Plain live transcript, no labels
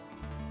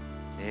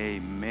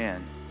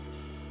Amen.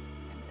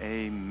 And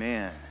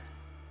amen.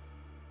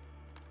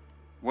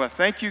 Well,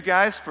 thank you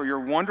guys for your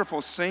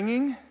wonderful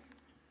singing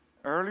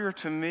earlier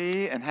to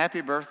me, and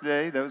happy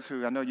birthday. Those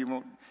who, I know you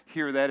won't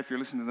hear that if you're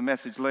listening to the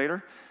message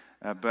later,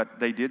 but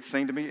they did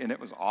sing to me, and it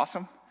was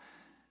awesome.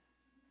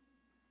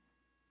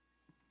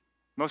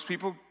 Most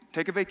people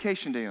take a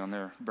vacation day on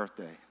their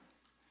birthday.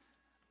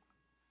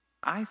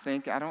 I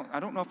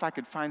don't know if I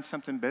could find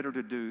something better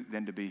to do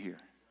than to be here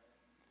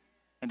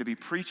and to be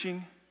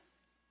preaching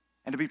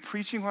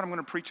what I'm going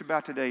to preach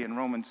about today in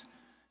Romans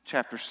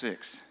chapter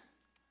 6.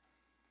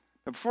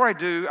 But before I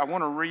do, I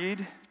want to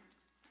read,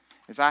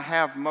 as I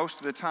have most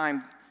of the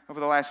time over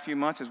the last few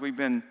months as we've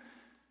been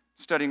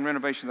studying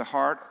Renovation of the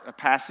Heart, a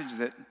passage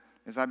that,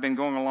 as I've been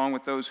going along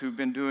with those who've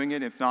been doing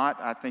it, if not,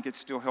 I think it's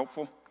still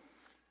helpful.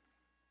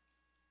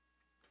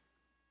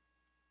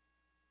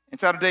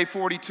 It's out of day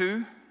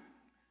 42.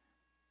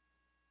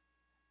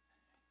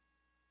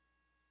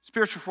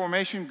 Spiritual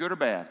formation, good or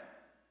bad,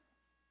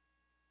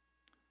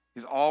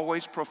 is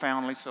always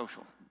profoundly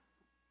social.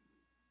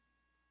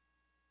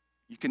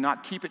 You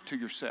cannot keep it to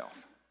yourself.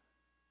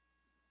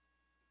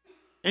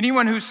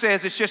 Anyone who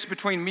says it's just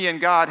between me and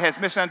God has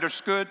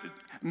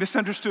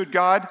misunderstood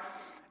God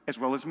as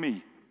well as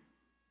me.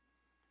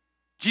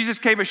 Jesus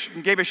gave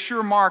a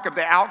sure mark of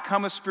the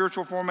outcome of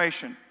spiritual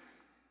formation.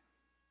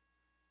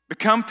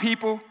 Become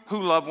people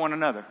who love one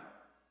another.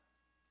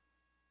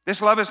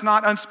 This love is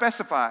not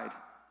unspecified.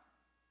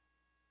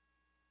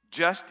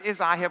 Just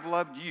as I have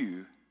loved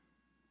you,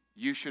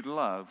 you should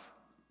love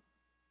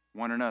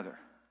one another.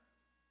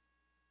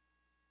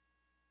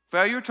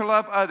 Failure to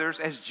love others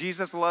as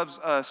Jesus loves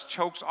us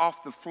chokes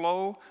off the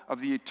flow of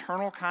the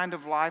eternal kind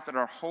of life that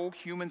our whole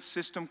human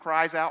system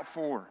cries out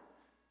for.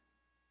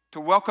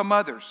 To welcome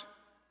others,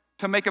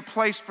 to make a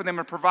place for them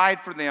and provide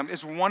for them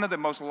is one of the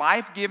most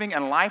life-giving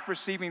and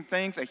life-receiving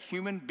things a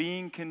human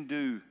being can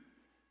do.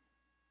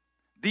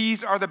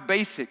 These are the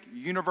basic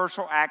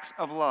universal acts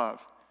of love.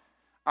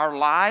 Our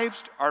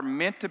lives are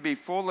meant to be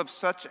full of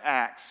such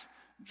acts,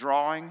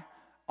 drawing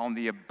on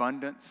the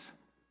abundance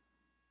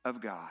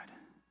of God.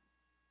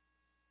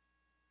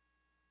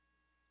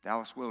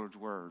 Dallas Willard's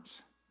words,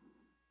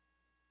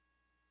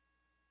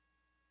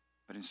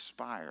 but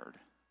inspired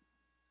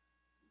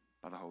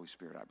by the Holy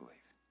Spirit, I believe.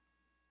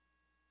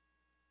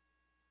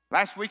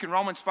 Last week in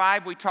Romans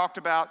 5, we talked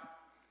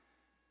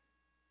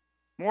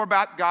more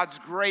about God's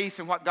grace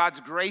and what God's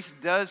grace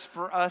does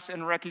for us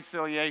in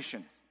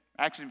reconciliation.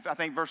 Actually, I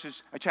think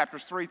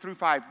chapters 3 through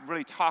 5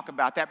 really talk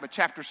about that, but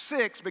chapter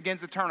 6 begins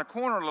to turn a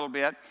corner a little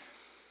bit.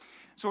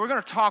 So we're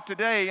going to talk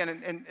today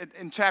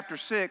in chapter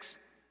 6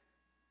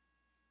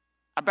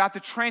 about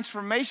the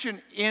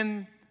transformation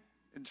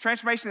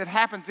that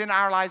happens in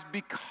our lives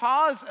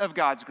because of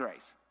God's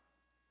grace.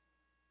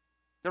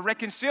 The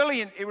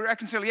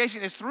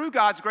reconciliation is through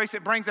God's grace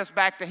that brings us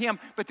back to Him,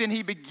 but then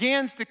He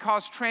begins to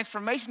cause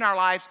transformation in our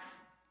lives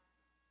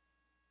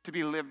to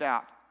be lived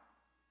out.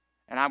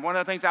 And one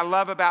of the things I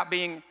love about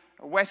being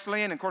a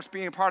Wesleyan, and of course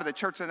being a part of the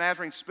Church of the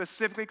Nazarene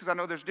specifically, because I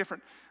know there's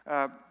different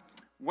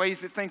ways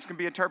that things can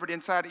be interpreted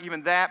inside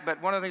even that,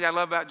 but one of the things I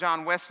love about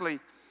John Wesley,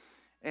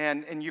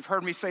 and you've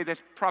heard me say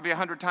this probably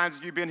 100 times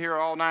if you've been here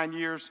all 9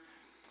 years,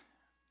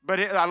 but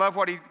I love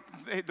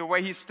the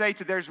way he states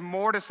that there's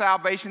more to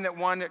salvation than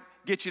one that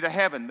gets you to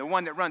heaven, the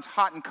one that runs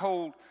hot and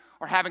cold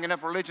or having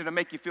enough religion to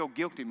make you feel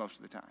guilty most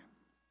of the time.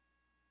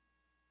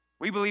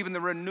 We believe in the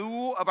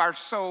renewal of our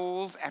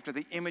souls after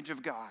the image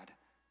of God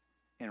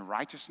in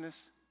righteousness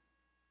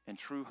and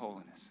true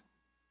holiness.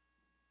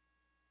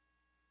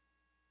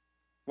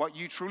 What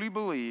you truly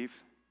believe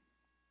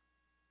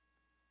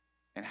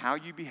and how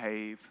you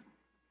behave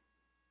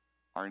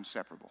are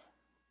inseparable.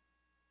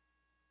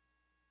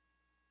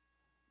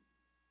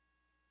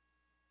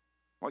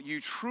 What you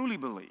truly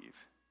believe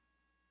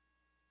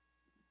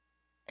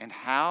and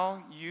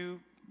how you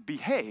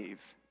behave,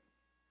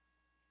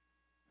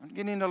 I'm not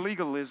getting into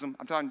legalism,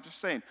 I'm just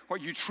saying,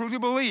 what you truly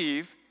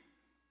believe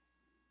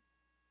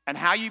and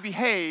how you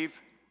behave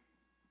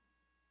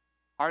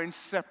are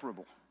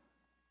inseparable.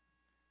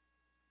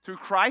 Through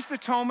Christ's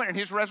atonement and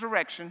His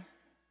resurrection,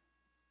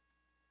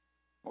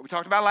 what we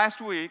talked about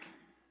last week,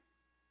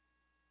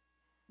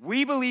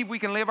 we believe we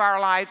can live our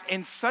lives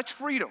in such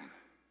freedom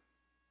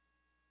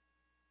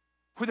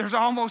where there's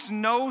almost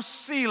no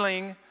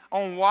ceiling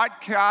on what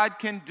God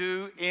can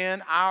do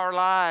in our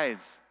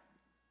lives.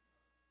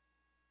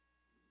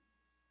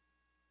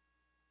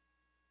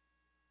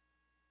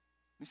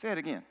 Let me say it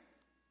again.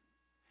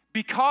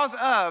 Because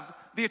of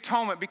the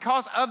atonement,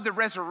 because of the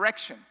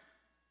resurrection,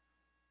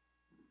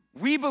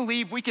 we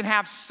believe we can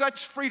have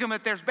such freedom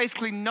that there's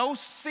basically no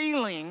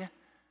ceiling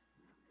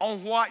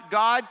on what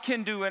God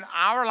can do in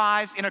our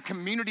lives, in a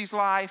community's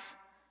life.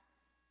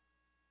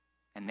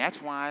 And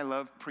that's why I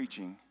love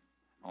preaching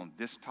on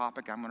this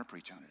topic I'm going to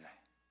preach on today.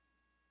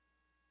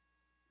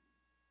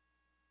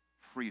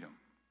 Freedom.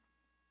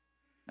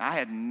 Now, I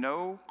had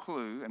no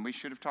clue, and we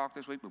should have talked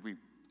this week, but we've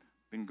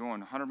been going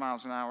 100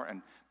 miles an hour.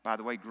 And by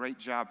the way, great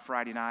job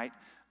Friday night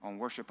on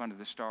Worship Under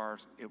the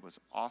Stars. It was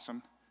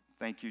awesome.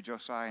 Thank you,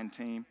 Josiah and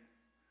team.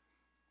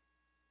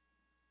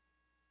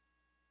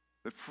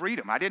 But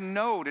freedom, I didn't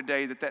know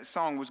today that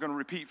song was going to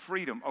repeat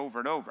freedom over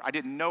and over. I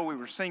didn't know we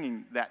were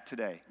singing that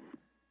today.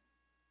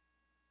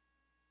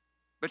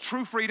 But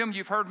true freedom,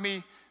 you've heard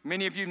me,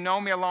 many of you know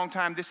me a long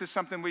time. This is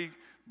something we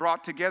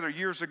brought together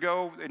years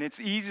ago, and it's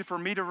easy for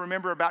me to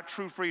remember about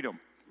true freedom.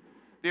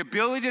 The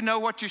ability to know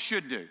what you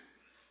should do,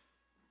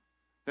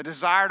 the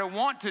desire to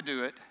want to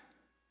do it,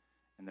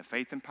 and the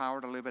faith and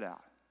power to live it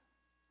out.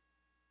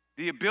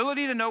 The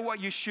ability to know what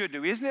you should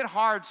do. Isn't it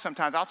hard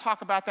sometimes? I'll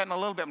talk about that in a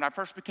little bit. When I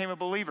first became a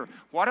believer,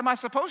 what am I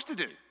supposed to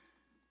do?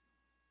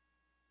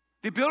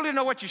 The ability to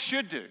know what you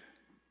should do.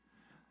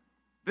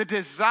 The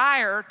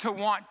desire to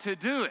want to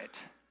do it.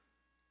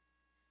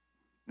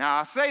 Now,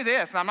 I'll say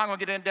this, and I'm not going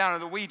to get down to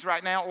the weeds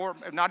right now, or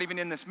not even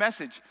in this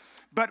message,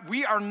 but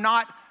we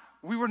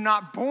were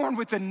not born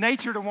with the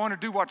nature to want to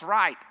do what's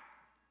right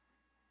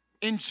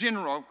in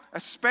general,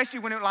 especially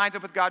when it lines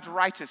up with God's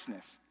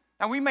righteousness.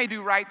 Now, we may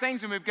do right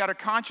things, and we've got a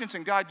conscience,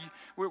 and God,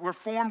 we're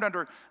formed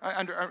under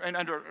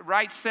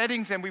right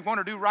settings, and we want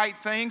to do right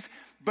things,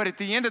 but at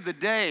the end of the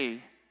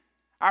day,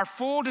 our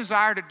full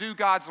desire to do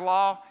God's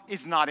law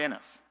is not in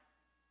us.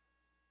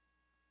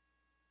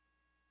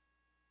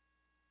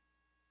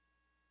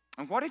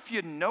 And what if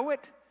you know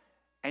it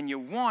and you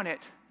want it,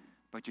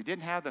 but you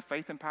didn't have the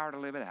faith and power to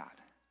live it out?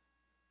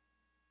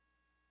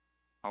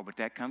 Oh, but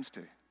that comes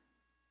to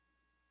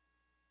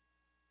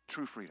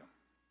true freedom.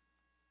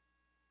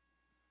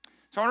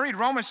 So I want to read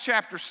Romans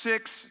chapter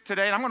 6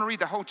 today, and I'm going to read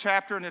the whole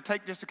chapter, and it'll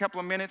take just a couple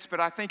of minutes,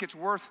 but I think it's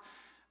worth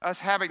us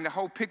having the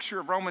whole picture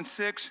of Romans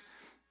 6,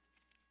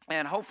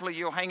 and hopefully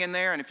you'll hang in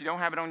there, and if you don't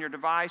have it on your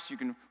device, you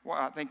can,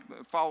 I think,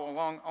 follow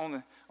along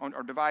on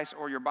our device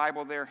or your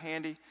Bible there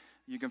handy.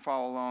 You can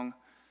follow along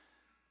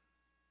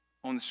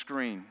on the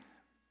screen.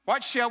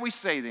 What shall we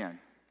say then?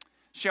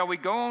 Shall we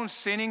go on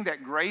sinning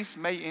that grace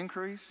may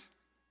increase?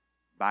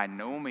 By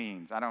no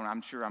means.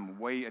 I'm sure I'm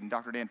way, and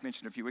Dr. Dan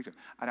mentioned a few weeks ago,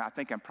 I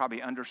think I'm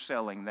probably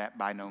underselling that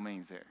by no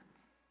means there.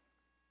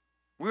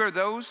 We are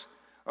those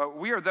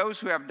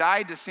who have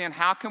died to sin.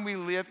 How can we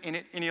live in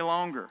it any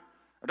longer?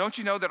 Don't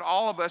you know that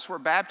all of us were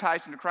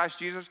baptized into Christ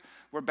Jesus,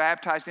 were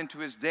baptized into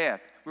his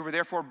death? We were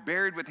therefore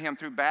buried with him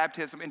through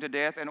baptism into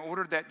death, in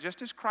order that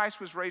just as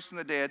Christ was raised from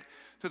the dead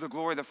to the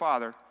glory of the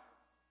Father,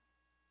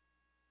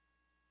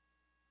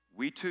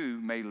 we too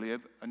may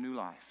live a new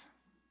life.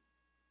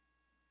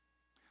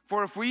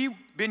 For if we've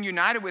been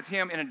united with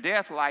him in a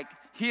death like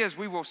his,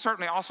 we will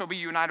certainly also be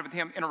united with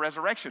him in a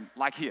resurrection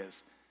like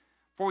his.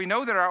 For we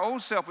know that our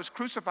old self was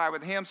crucified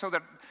with him so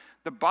that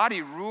the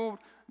body ruled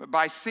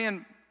by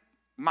sin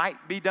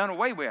might be done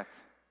away with,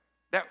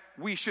 that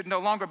we should no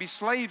longer be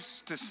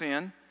slaves to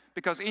sin,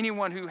 because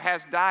anyone who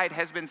has died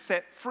has been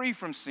set free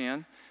from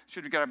sin.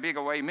 Should have got a big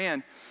old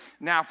amen.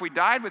 Now, if we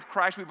died with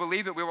Christ, we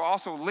believe that we will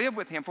also live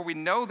with him, for we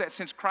know that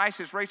since Christ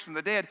is raised from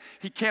the dead,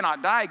 he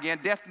cannot die again.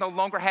 Death no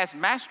longer has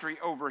mastery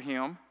over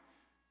him.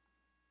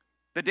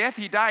 The death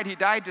he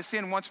died to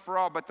sin once for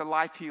all, but the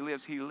life he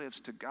lives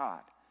to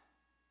God.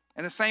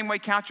 In the same way,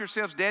 count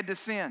yourselves dead to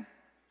sin,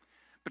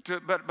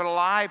 but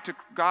alive to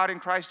God in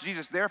Christ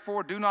Jesus.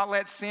 Therefore, do not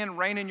let sin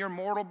reign in your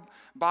mortal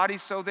body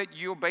so that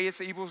you obey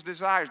its evil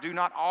desires. Do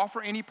not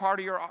offer any part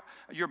of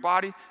your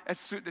body as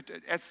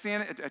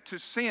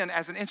sin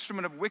as an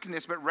instrument of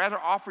wickedness, but rather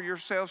offer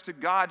yourselves to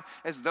God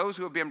as those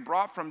who have been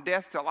brought from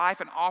death to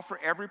life, and offer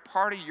every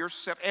part of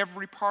yourself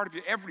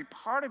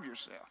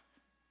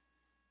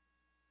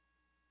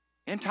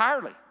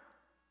entirely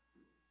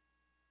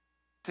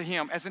to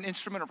him as an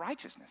instrument of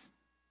righteousness.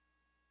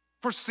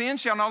 For sin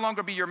shall no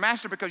longer be your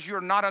master, because you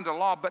are not under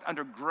law, but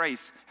under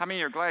grace. How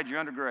many are glad you're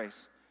under grace?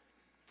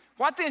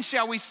 What then,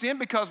 shall we sin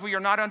because we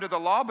are not under the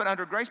law, but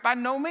under grace? By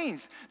no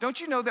means.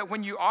 Don't you know that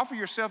when you offer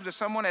yourself to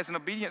someone as an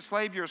obedient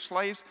slave, you're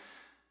slaves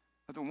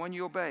of the one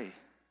you obey?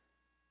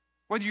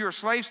 Whether you're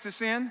slaves to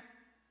sin,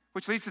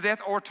 which leads to death,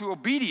 or to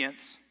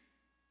obedience,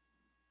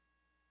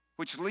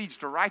 which leads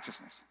to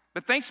righteousness.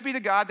 But thanks be to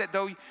God that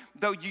though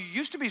you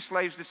used to be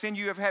slaves to sin,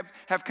 you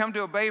have come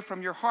to obey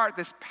from your heart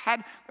the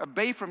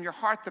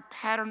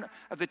pattern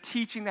of the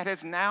teaching that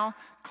has now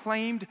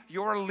claimed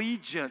your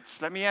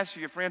allegiance. Let me ask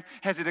you, friend,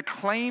 has it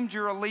claimed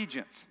your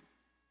allegiance?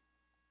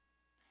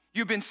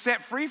 You've been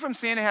set free from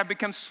sin and have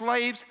become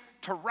slaves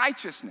to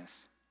righteousness.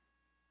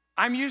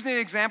 I'm using an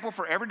example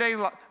for everyday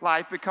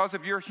life because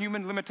of your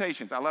human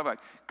limitations. I love it,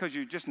 because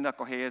you're just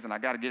knuckleheads, and I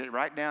got to get it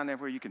right down there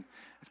where you can.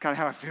 That's kind of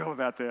how I feel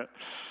about that.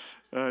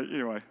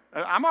 Anyway,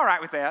 I'm all right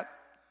with that.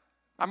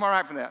 I'm all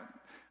right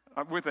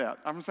with that.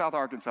 I'm from South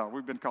Arkansas.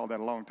 We've been called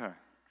that a long time.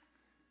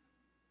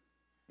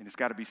 And it's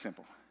got to be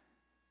simple.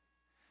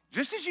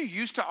 Just as you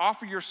used to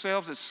offer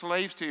yourselves as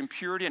slaves to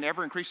impurity and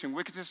ever-increasing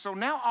wickedness, so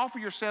now offer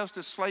yourselves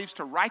as slaves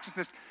to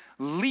righteousness,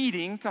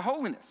 leading to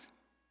holiness.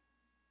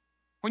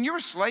 When you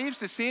were slaves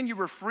to sin, you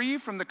were free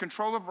from the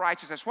control of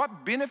righteousness.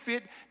 What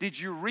benefit did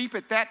you reap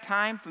at that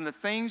time from the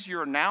things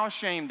you are now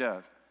ashamed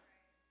of?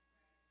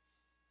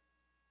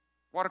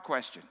 What a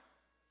question.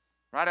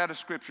 Right out of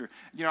Scripture.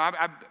 You know,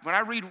 when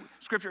I read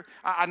Scripture,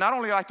 I not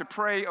only like to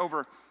pray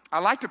over I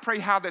like to pray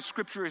how that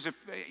Scripture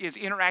is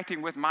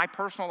interacting with my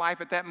personal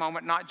life at that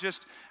moment, not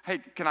just, hey,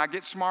 can I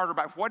get smarter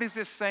about what is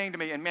this saying to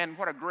me? And man,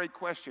 what a great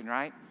question,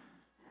 right?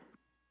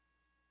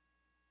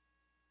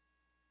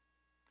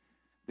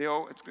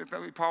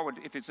 Paul would,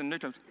 if it's in New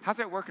Terms, how's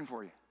that working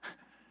for you?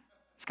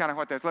 It's kind of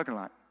what that's looking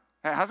like.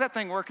 How's that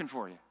thing working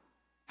for you?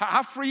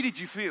 How free did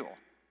you feel?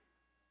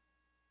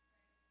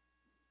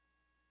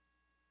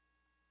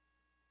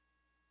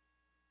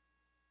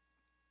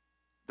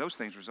 Those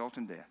things result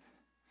in death.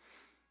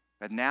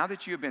 But now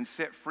that you have been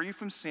set free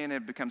from sin and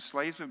have become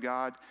slaves of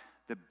God,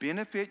 the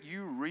benefit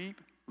you reap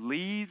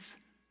leads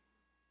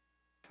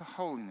to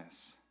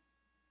holiness.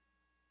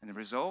 And the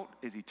result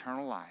is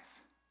eternal life.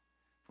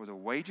 For the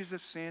wages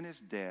of sin is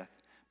death,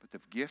 but the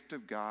gift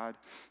of God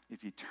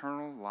is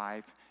eternal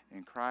life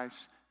in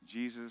Christ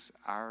Jesus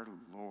our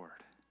Lord.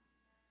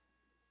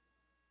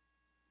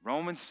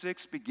 Romans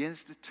 6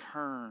 begins to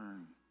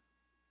turn.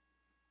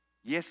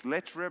 Yes,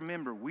 let's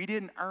remember, we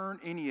didn't earn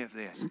any of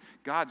this.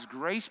 God's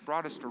grace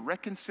brought us to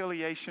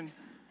reconciliation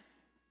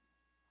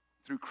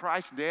through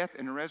Christ's death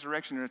and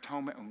resurrection and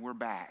atonement, and we're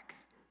back.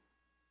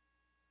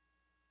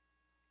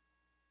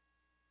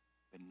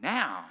 But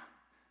now,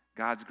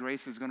 God's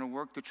grace is going to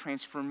work the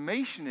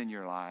transformation in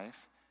your life.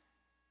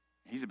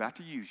 He's about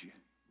to use you.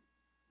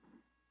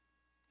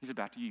 He's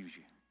about to use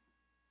you.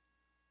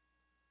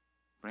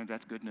 Friends,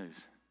 that's good news.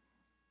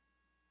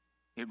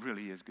 It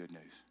really is good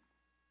news.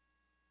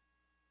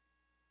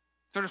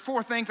 So there's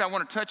 4 things I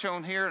want to touch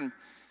on here, and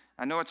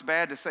I know it's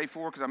bad to say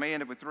 4 because I may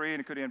end up with 3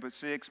 and it could end up with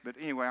 6, but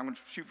anyway, I'm going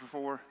to shoot for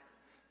 4.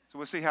 So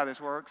we'll see how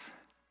this works.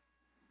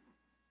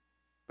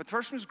 But the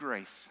first one is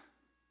grace.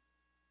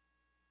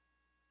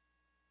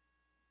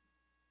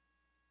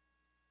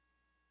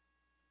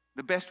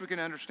 The best we can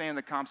understand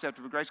the concept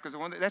of grace, because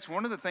that's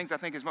one of the things I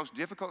think is most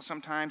difficult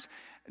sometimes,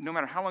 no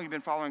matter how long you've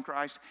been following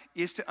Christ,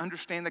 is to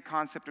understand the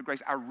concept of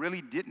grace. I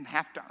really didn't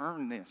have to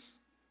earn this.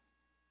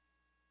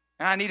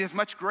 And I need as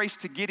much grace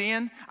to get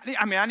in.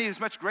 I need as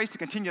much grace to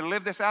continue to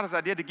live this out as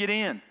I did to get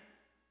in.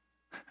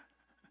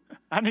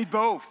 I need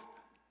both.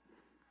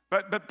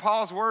 But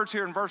Paul's words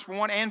here in verse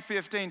 1 and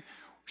 15,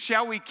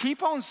 shall we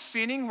keep on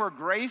sinning where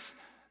grace,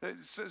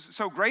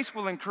 so grace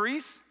will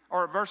increase?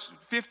 Or verse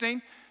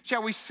 15,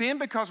 shall we sin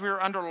because we are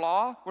under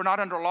law? We're not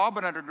under law,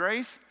 but under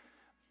grace.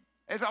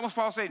 It's almost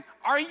Paul saying,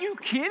 are you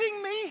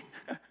kidding me?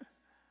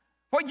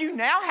 What you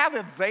now have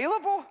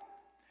available?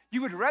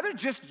 You would rather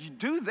just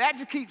do that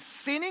to keep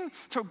sinning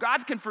so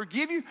God can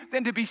forgive you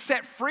than to be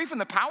set free from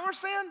the power of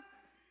sin?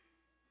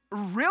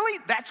 Really?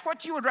 That's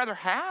what you would rather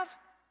have?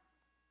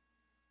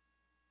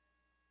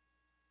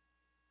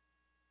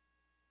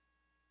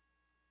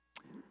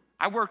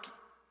 I worked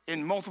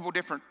in multiple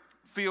different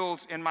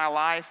fields in my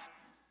life.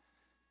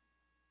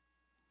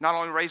 Not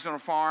only raised on a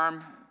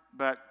farm,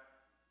 but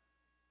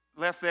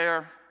left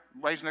there,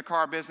 raised in the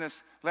car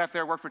business, left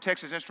there, worked for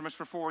Texas Instruments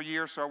for 4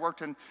 years. So I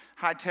worked in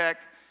high tech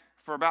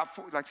for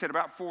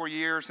about 4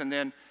 years, and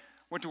then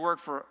went to work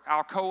for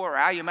Alcoa or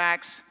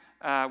Alumax.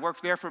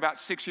 Worked there for about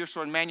 6 years,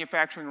 so in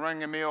manufacturing,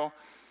 running a mill.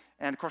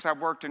 And of course, I've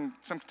worked in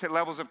some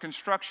levels of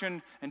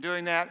construction and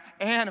doing that.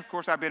 And of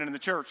course, I've been in the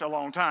church a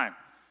long time,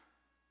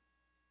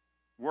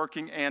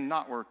 working and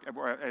not work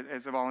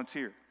as a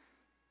volunteer.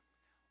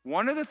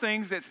 One of the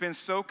things that's been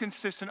so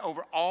consistent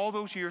over all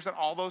those years and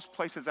all those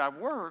places I've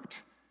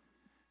worked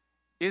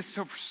is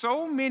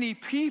so many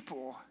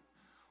people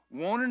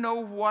want to know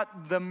what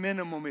the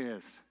minimum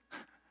is.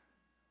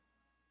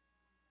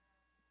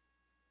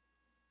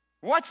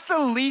 What's the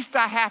least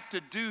I have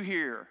to do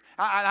here?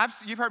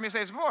 You've heard me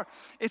say this before.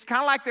 It's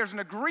kind of like there's an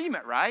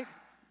agreement, right?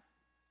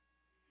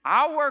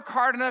 I'll work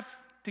hard enough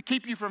to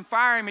keep you from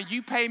firing me.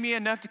 You pay me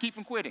enough to keep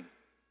from quitting.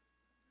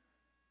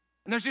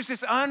 And there's just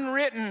this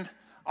unwritten,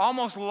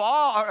 almost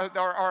law,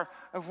 or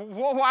I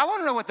want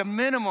to know what the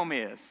minimum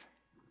is.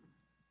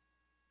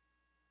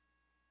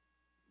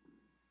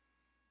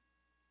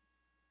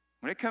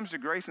 When it comes to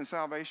grace and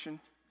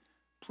salvation,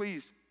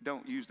 please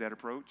don't use that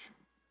approach.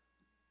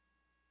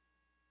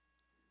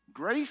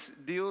 Grace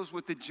deals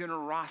with the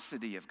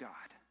generosity of God.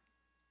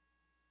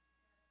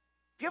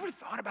 Have you ever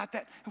thought about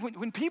that?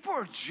 When people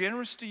are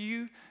generous to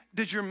you,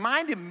 does your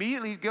mind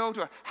immediately go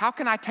to, how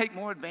can I take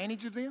more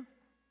advantage of them?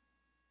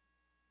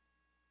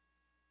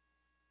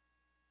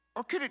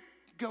 Or could it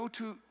go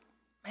to,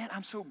 man,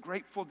 I'm so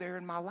grateful they're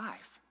in my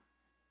life.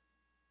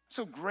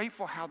 So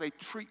grateful how they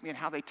treat me and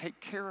how they take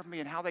care of me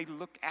and how they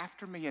look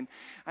after me. And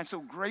I'm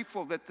so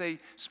grateful that they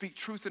speak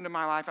truth into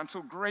my life. I'm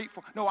so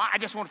grateful. No, I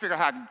just want to figure out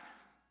how to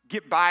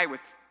get by with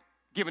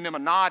giving them a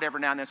nod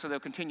every now and then so they'll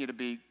continue to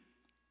be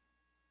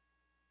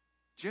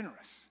generous.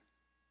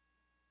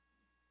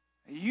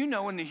 You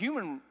know, in the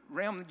human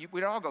realm,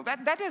 we'd all go,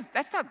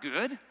 that's not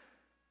good.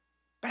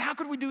 But how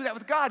could we do that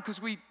with God?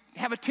 Because we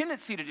have a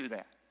tendency to do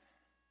that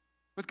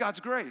with God's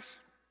grace.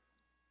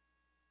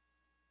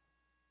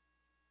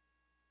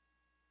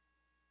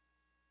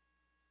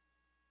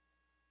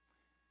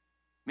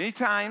 Many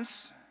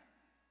times,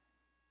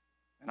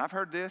 and I've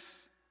heard this,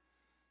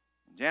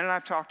 Jan and I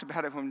have talked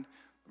about it when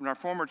our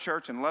former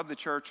church and loved the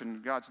church,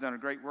 and God's done a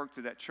great work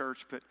through that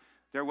church, but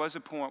there was a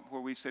point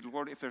where we said,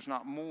 Lord, if there's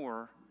not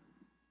more,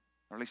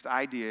 or at least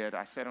I did,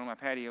 I sat on my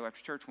patio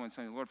after church one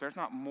Sunday, Lord, if there's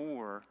not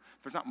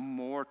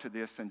more to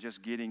this than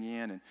just getting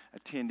in and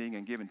attending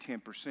and giving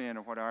 10%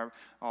 or whatever,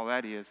 all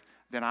that is,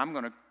 then I'm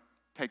going to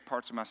take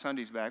parts of my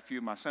Sundays back, a few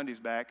of my Sundays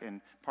back,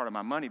 and part of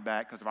my money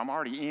back, because if I'm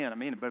already in,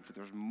 I'm in, but if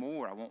there's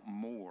more, I want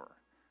more.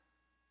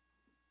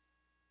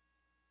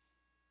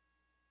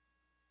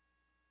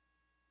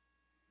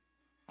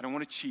 I don't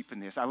want to cheapen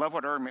this. I love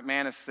what Erwin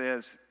McManus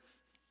says.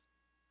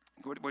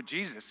 What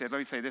Jesus said, let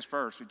me say this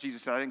first. What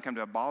Jesus said, I didn't come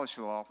to abolish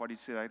the law. What he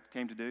said I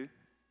came to do?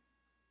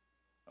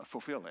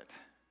 Fulfill it.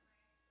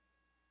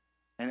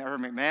 And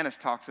Erwin McManus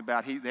talks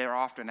about, he said they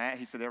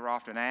were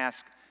often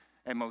asked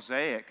at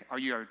Mosaic, are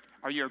you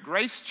a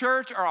grace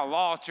church or a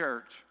law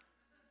church?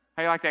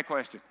 How do you like that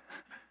question?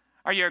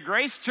 Are you a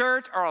grace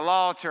church or a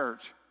law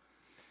church?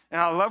 And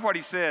I love what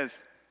he says.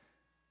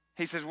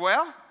 He says,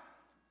 well,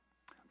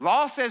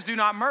 law says do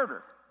not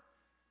murder.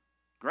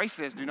 Grace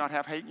says do not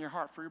have hate in your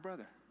heart for your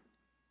brother.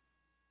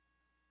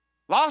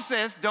 Law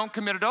says don't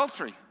commit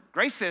adultery.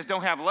 Grace says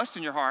don't have lust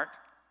in your heart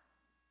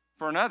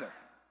for another.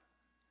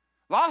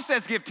 Law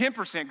says give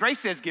 10%. Grace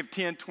says give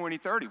 10, 20,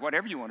 30,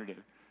 whatever you want to do.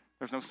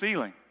 There's no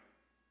ceiling.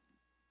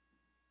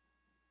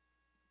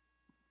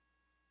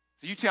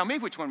 So you tell me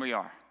which one we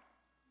are.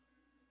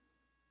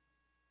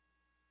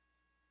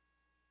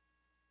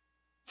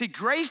 See,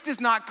 grace does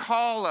not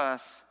call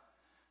us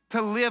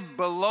to live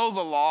below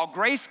the law.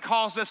 Grace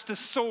calls us to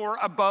soar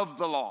above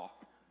the law.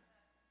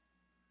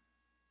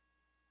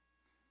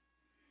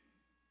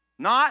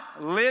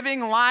 Not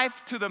living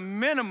life to the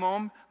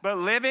minimum, but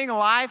living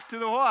life to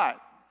the what?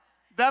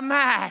 The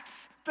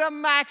max, the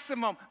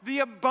maximum, the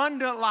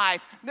abundant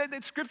life.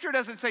 The Scripture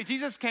doesn't say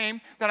Jesus came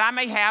that I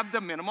may have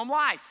the minimum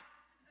life.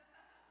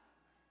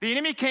 The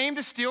enemy came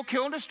to steal,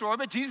 kill, and destroy,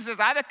 but Jesus says,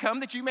 I have come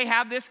that you may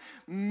have this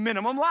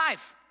minimum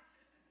life.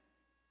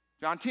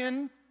 John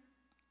 10,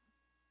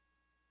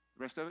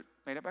 the rest of it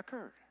made up by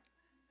Kurt.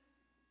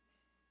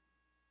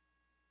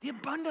 The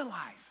abundant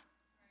life.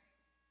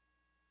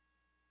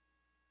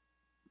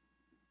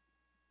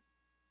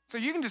 So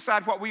you can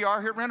decide what we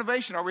are here at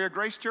Renovation. Are we a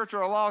grace church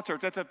or a law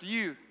church? That's up to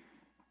you.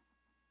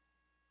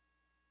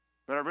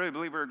 But I really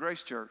believe we're a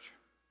grace church.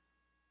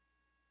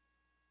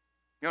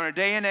 You know, in a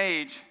day and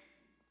age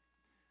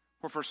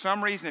where for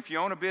some reason, if you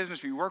own a business,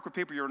 if you work with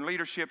people, you're in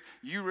leadership,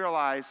 you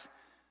realize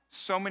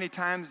so many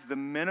times the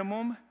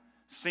minimum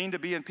seen to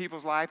be in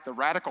people's life, the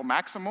radical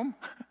maximum.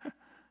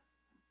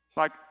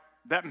 Like,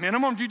 that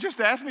minimum you just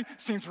asked me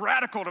seems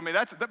radical to me.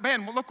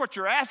 Man, look what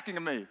you're asking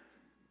of me.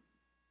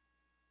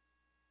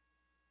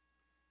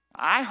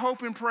 I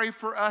hope and pray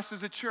for us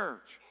as a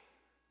church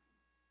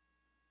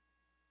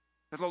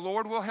that the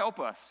Lord will help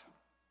us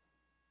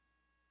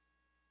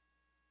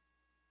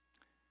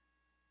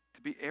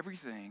to be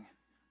everything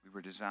we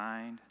were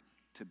designed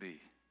to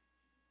be.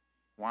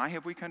 Why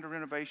have we come to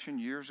Renovation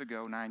 9 years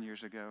ago?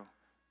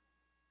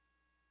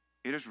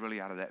 It is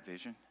really out of that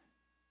vision.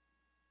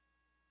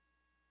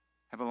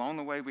 Have along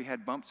the way we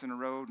had bumps in the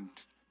road and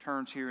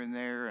turns here and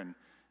there and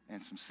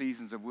some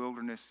seasons of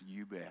wilderness?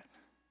 You bet.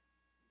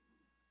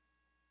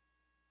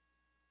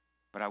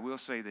 But I will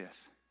say this.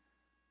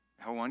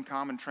 The whole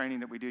uncommon training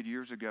that we did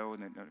years ago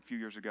and a few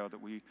years ago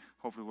that we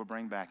hopefully will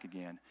bring back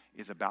again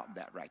is about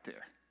that right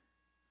there.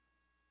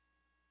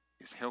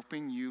 It's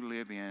helping you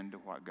live into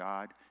what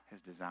God has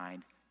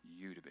designed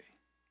you to be.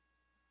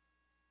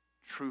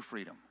 True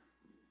freedom.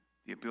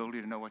 The ability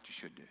to know what you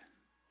should do.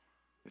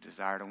 The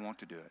desire to want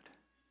to do it.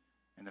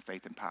 And the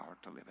faith and power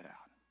to live it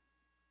out.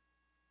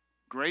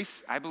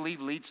 Grace, I believe,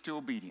 leads to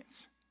obedience.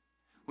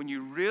 When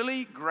you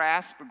really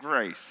grasp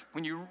grace,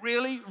 when you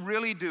really,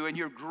 really do, and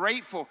you're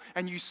grateful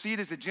and you see it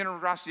as the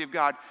generosity of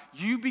God,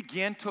 you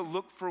begin to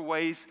look for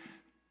ways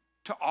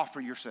to offer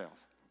yourself.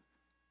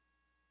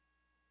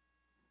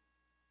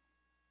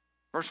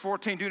 Verse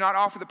 14, do not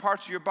offer the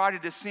parts of your body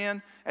to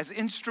sin as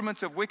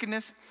instruments of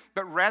wickedness,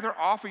 but rather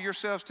offer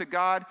yourselves to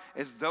God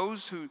as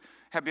those who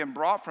have been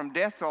brought from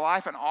death to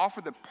life, and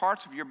offer the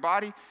parts of your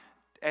body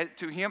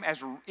to Him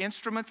as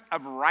instruments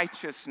of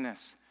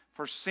righteousness.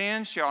 For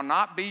sin shall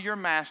not be your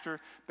master,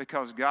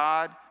 because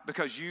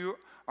you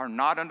are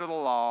not under the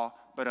law,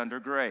 but under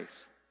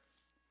grace.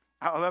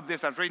 I love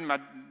this. I was reading my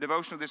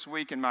devotional this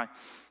week in my,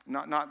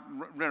 not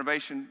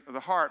Renovation of the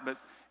Heart, but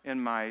in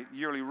my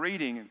yearly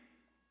reading.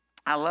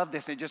 I love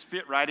this, and it just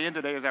fit right in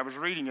today as I was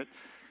reading it.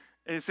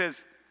 And it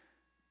says,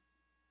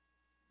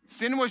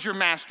 sin was your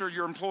master,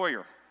 your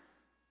employer.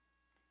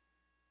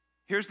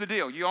 Here's the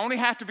deal. You only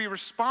have to be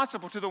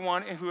responsible to the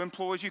one who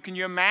employs you. Can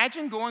you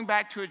imagine going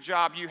back to a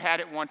job you had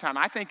at one time?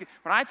 When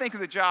I think of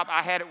the job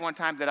I had at one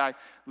time that I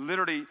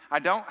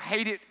don't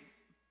hate it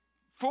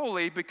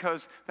fully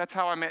because that's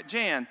how I met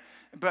Jan,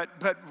 but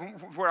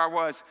where I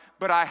was.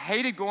 But I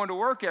hated going to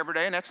work every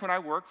day, and that's when I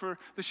worked for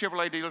the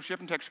Chevrolet dealership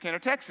in Texarkana,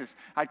 Texas.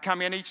 I'd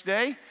come in each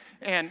day,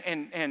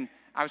 and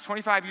I was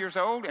 25 years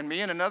old, and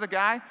me and another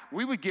guy,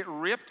 we would get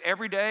ripped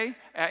every day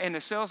in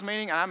the sales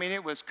meeting. I mean,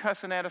 it was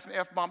cussing at us and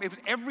F-bomb. It was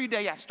every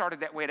day I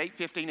started that way at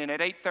 8:15, and at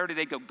 8:30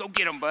 they'd go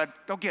get them, bud,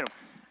 go get them.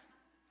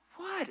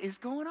 what is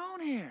going on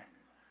here?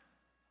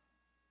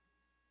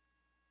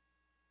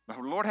 But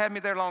the Lord had me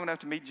there long enough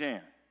to meet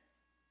Jan.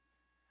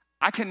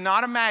 I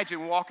cannot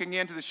imagine walking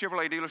into the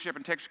Chevrolet dealership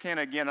in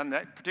Texarkana again on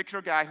that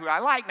particular guy who I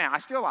like now, I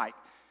still like,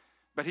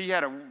 but he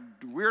had a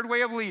weird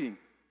way of leading.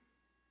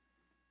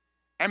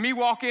 And me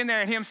walk in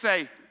there and him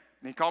say,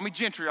 and he called me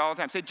Gentry all the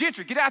time, say,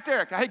 Gentry, get out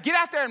there. Hey, get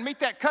out there and meet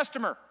that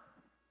customer.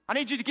 I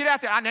need you to get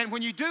out there. And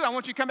when you do, I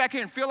want you to come back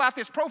here and fill out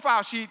this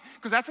profile sheet,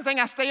 because that's the thing,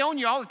 I stay on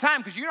you all the time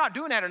because you're not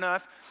doing that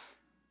enough.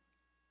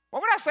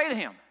 What would I say to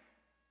him?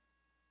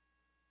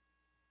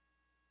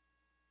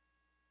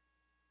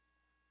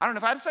 I don't know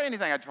if I had to say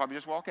anything. I'd probably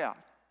just walk out.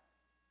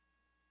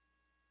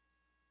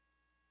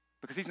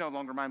 Because he's no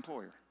longer my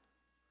employer.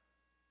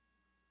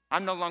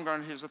 I'm no longer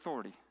under his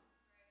authority.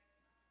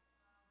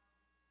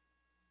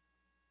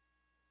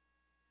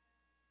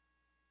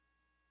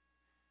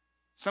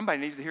 Somebody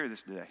needs to hear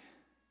this today.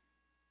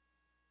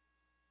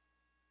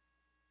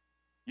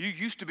 You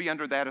used to be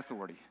under that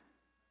authority.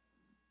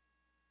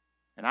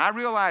 And I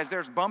realize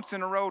there's bumps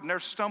in the road and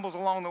there's stumbles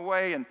along the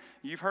way, and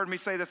you've heard me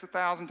say this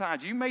 1,000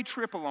 times. You may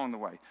trip along the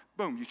way.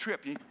 Boom, you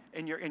trip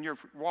in your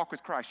walk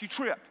with Christ. You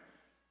trip.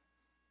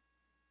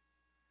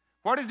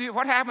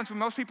 What happens when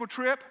most people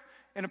trip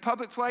in a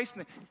public place?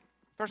 And the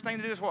first thing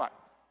to do is what?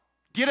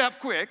 Get up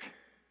quick.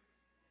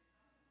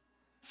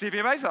 See if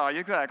anybody saw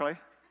you, exactly.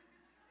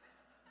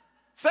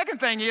 Second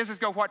thing is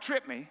go, what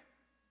tripped me?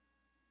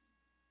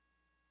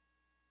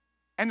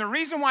 And the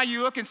reason why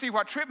you look and see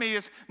what tripped me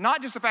is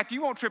not just the fact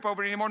you won't trip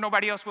over it anymore,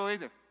 nobody else will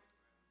either.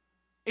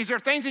 Is there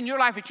things in your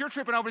life that you're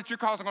tripping over that you're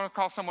going to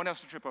cause someone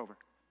else to trip over?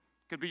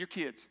 Could be your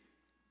kids.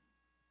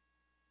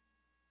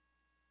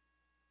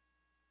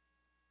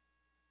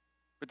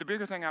 But the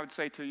bigger thing I would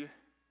say to you,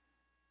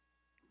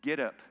 get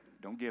up,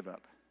 don't give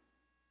up.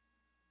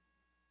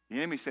 The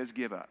enemy says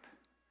give up.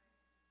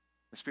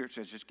 The Spirit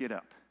says just get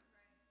up.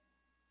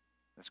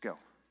 Let's go.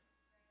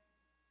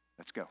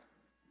 Let's go.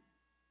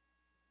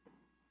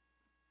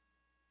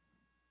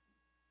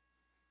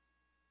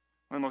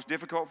 One of the most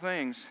difficult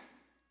things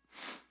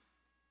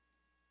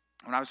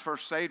when I was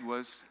first saved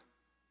was,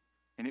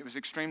 and it was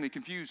extremely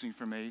confusing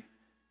for me,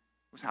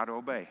 was how to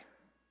obey.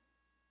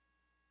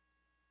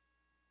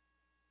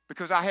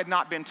 Because I had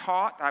not been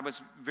taught. I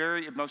was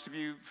most of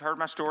you have heard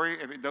my story.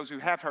 Those who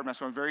have heard my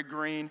story, I'm very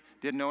green,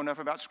 didn't know enough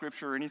about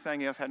Scripture or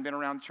anything else, hadn't been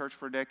around the church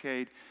for a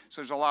decade.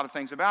 So there's a lot of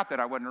things about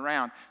that I wasn't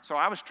around. So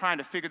I was trying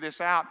to figure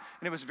this out,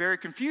 and it was very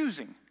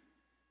confusing.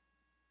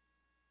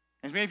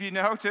 As many of you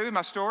know, too,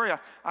 my story,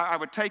 I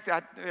would take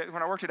that,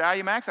 when I worked at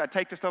Alumax, I'd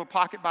take this little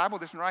pocket Bible,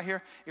 this one right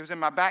here. It was in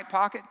my back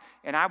pocket,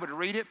 and I would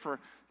read it for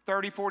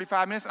 30,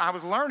 45 minutes, and I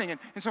was learning.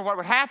 And so what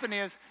would happen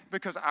is,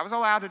 because I was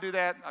allowed to do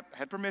that, I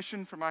had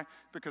permission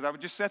because I would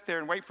just sit there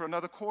and wait for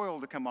another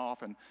coil to come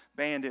off and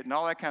band it and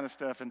all that kind of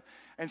stuff.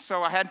 And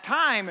so I had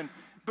time,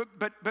 but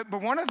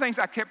one of the things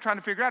I kept trying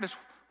to figure out is,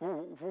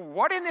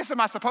 what in this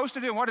am I supposed to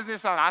do, and what is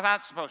this I'm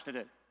not supposed to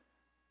do?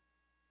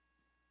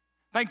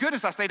 Thank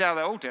goodness I stayed out of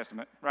the Old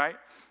Testament, right?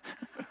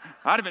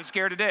 I'd have been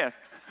scared to death.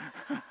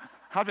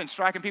 I've been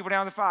striking people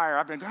down the fire.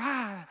 I've been,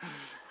 I'm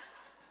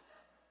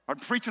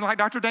preaching like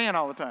Dr. Dan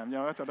all the time. You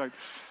know, that's what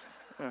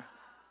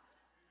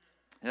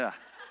yeah.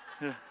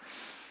 But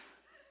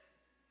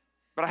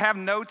I have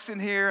notes in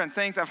here and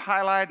things I've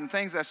highlighted and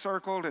things I've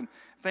circled and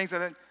things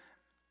that,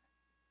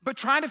 but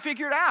trying to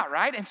figure it out,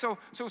 right? And so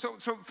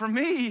for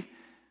me,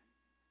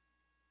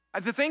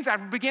 the things I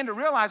began to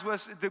realize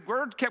was the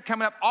word kept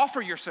coming up, offer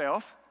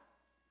yourself.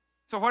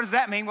 So what does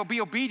that mean? Well, be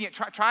obedient.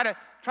 Try to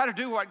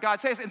do what God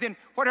says. And then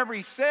whatever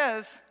he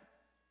says,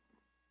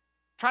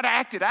 try to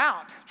act it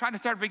out. Try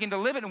to begin to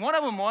live it. And one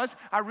of them was,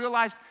 I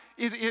realized,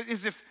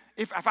 is if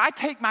I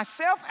take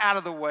myself out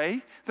of the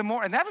way, the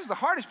more, and that was the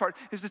hardest part,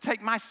 is to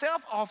take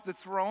myself off the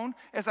throne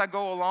as I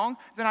go along.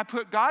 Then I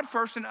put God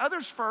first and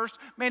others first.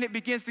 Man, it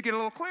begins to get a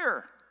little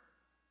clearer.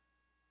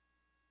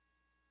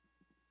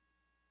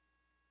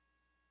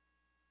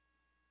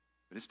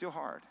 But it's still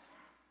hard.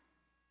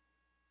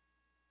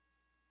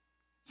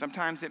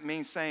 Sometimes it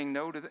means saying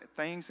no to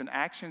things and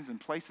actions and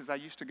places I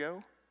used to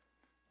go.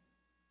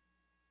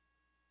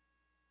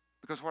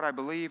 Because what I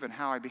believe and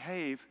how I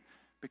behave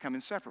become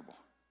inseparable.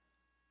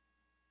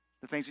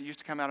 The things that used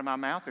to come out of my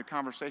mouth, the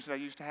conversations I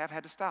used to have,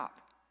 had to stop.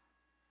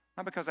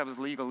 Not because I was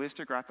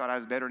legalistic or I thought I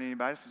was better than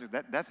anybody.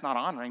 That's not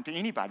honoring to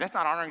anybody. That's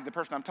not honoring the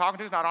person I'm talking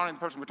to. It's not honoring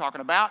the person we're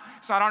talking about.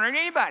 It's not honoring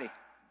anybody.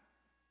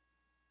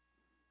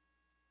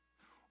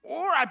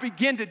 Or I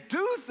begin to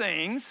do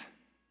things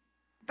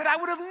that I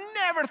would have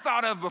never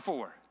thought of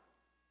before.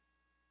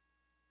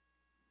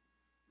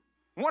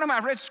 One of them, I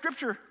read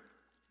scripture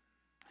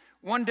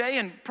one day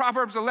in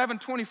Proverbs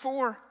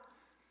 11:24.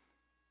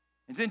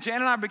 And then Jan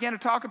and I began to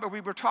talk about,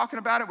 we were talking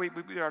about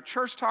it, our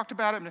church talked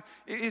about it. And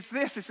it's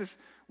this, it says,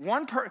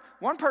 one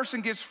person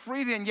gives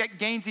freely and yet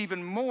gains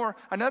even more.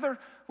 Another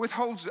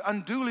withholds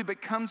unduly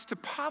but comes to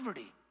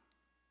poverty.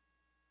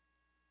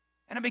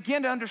 And I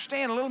began to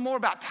understand a little more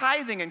about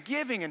tithing and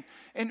giving.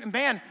 And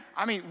man,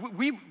 I mean,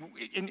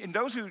 and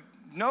those who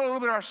know a little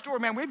bit of our story,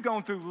 man, we've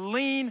gone through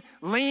lean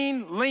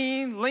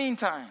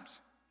times.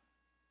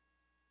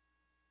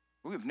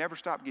 We've never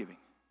stopped giving.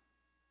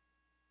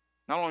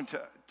 Not only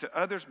to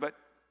others, but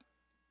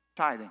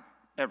tithing,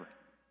 ever.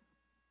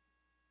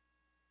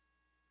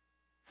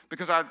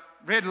 Because I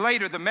read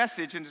later the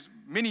message, and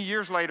many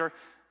years later,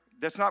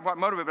 that's not what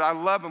motivated, but I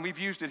love, and we've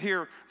used it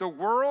here. The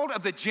world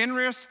of the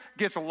generous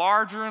gets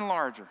larger and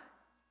larger.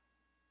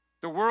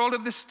 The world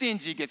of the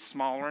stingy gets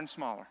smaller and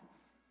smaller.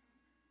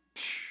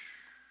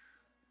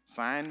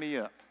 Sign me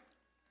up.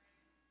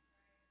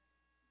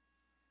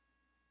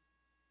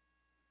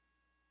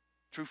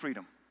 True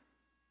freedom.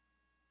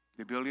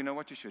 The ability to know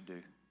what you should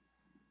do.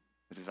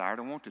 The desire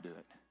to want to do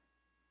it.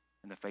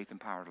 And the faith and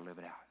power to live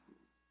it out.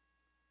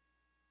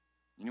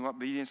 You know what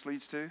obedience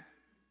leads to? It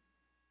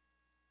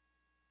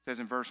says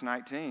in verse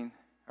 19,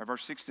 or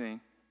verse 16,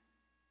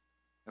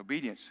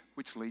 obedience,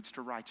 which leads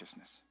to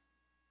righteousness.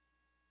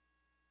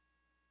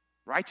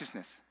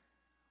 Righteousness.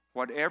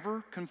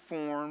 Whatever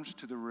conforms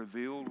to the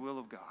revealed will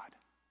of God.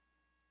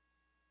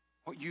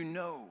 What you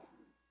know.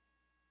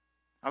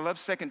 I love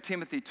 2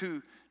 Timothy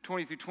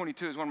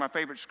 2:20-22 is one of my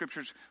favorite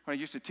scriptures when I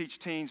used to teach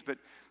teens, but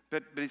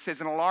he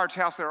says, in a large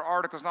house there are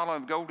articles not only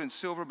of gold and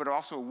silver, but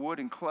also of wood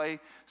and clay.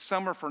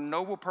 Some are for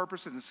noble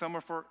purposes and some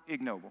are for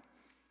ignoble.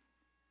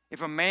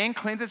 If a man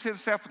cleanses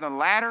himself from the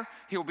latter,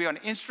 he will be an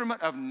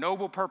instrument of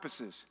noble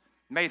purposes,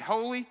 made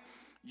holy,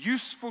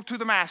 useful to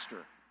the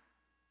master,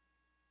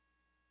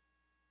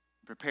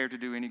 prepared to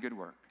do any good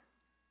work.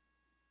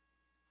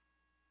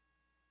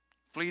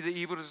 Flee the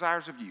evil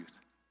desires of youth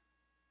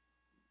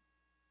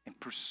and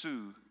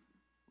pursue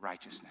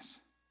righteousness.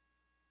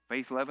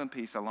 Faith, love, and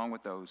peace along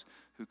with those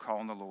who call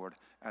on the Lord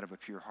out of a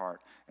pure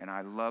heart. And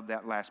I love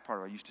that last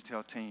part. I used to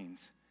tell teens,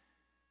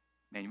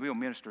 man, we'll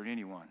minister to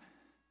anyone,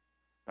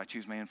 but I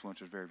choose my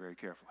influencers very, very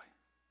carefully.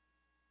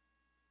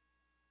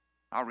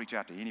 I'll reach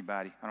out to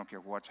anybody. I don't care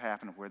what's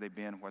happened, where they've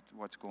been,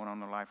 what's going on in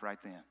their life right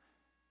then,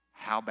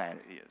 how bad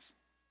it is.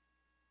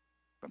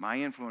 But my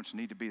influence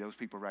need to be those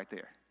people right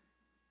there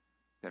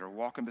that are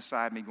walking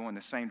beside me going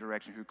the same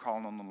direction, who call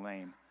on the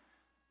name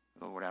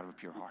of the Lord out of a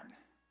pure heart.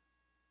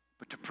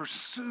 But to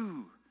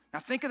pursue,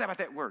 now think about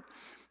that word.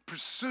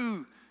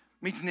 Pursue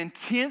means an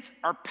intense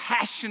or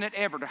passionate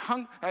effort,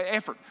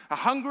 a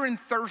hunger and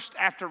thirst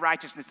after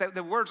righteousness.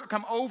 The words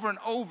come over and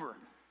over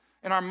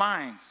in our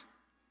minds.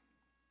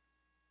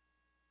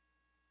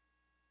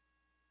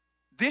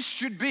 This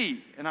should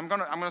be, and I'm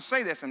gonna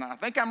say this, and I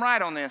think I'm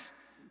right on this.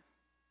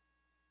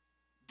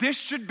 This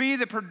should be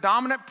the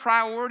predominant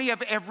priority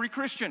of every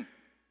Christian,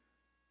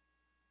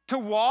 to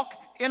walk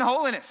in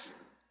holiness.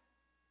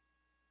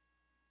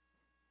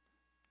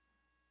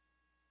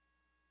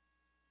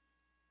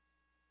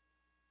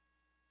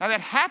 Now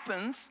that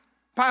happens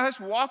by us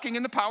walking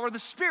in the power of the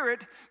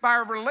Spirit, by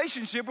our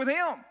relationship with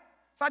Him.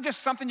 It's not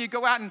just something you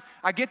go out and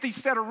I get these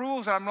set of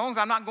rules, and as long as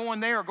I'm not going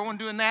there or going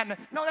doing that.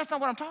 No, that's not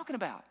what I'm talking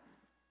about.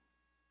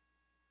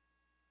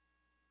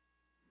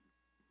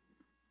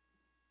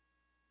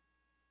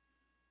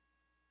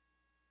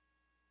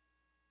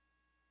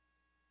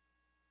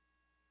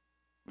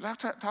 I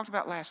talked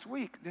about last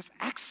week, this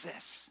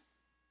access.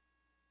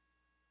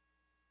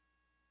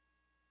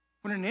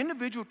 When an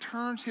individual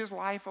turns his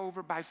life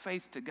over by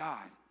faith to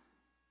God,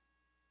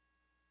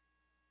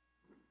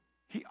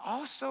 he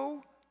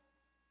also,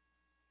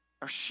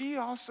 or she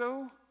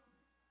also,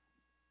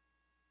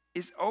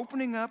 is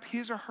opening up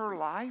his or her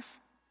life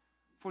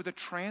for the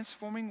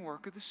transforming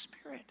work of the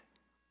Spirit.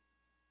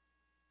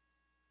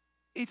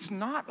 It's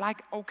not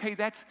like, okay,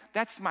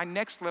 that's my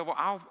next level.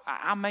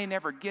 I may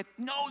never get.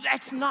 No,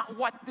 that's not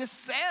what this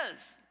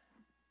says.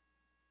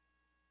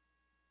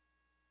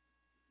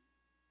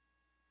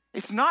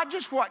 It's not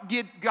just what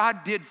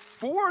God did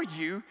for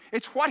you.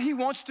 It's what He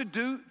wants to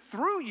do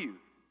through you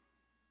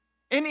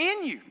and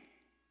in you.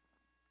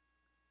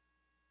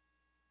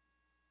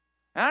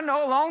 And I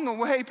know along the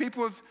way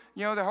people have,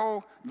 the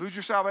whole lose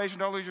your salvation,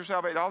 don't lose your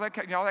salvation, all that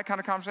kind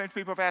of conversation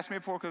people have asked me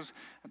before, because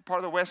I'm part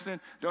of the West End.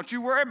 Don't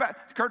you worry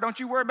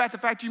about the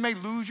fact you may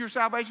lose your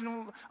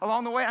salvation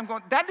along the way. I'm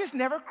going, that just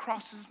never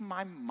crosses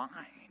my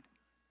mind.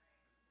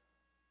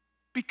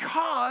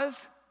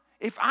 Because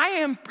if I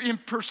am in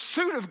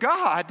pursuit of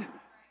God,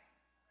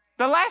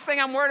 the last thing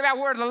I'm worried about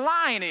where the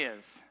line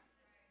is.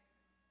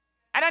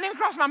 That doesn't even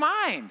cross my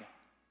mind.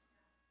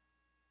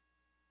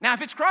 Now,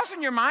 if it's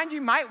crossing your mind,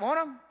 you might want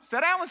to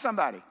sit down with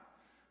somebody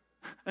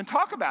and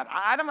talk about it.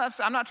 I'm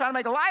not trying to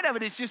make a light of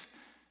it. It's just,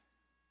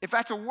 if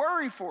that's a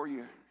worry for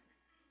you.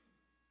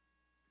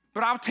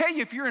 But I'll tell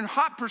you, if you're in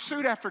hot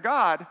pursuit after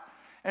God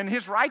and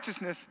His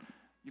righteousness,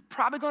 you're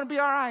probably going to be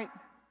all right.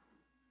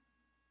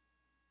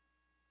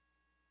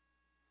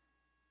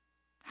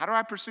 How do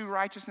I pursue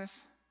righteousness?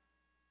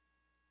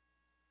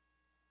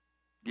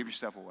 Give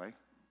yourself away.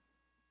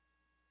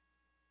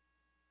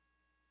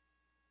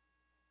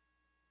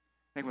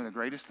 I think one of the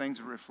greatest things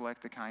that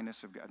reflect the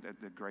kindness of God,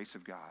 the grace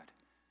of God,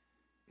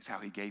 is how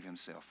He gave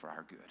Himself for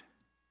our good.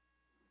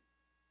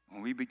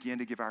 When we begin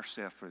to give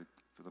ourselves for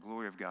the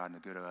glory of God and the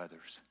good of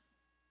others,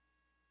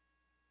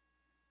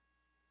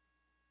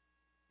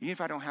 even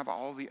if I don't have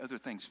all the other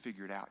things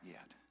figured out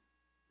yet,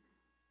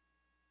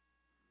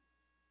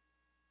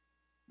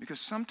 Because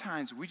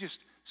sometimes we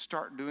just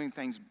start doing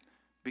things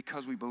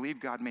because we believe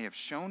God may have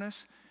shown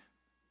us,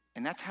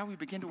 and that's how we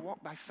begin to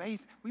walk by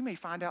faith. We may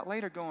find out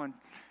later going,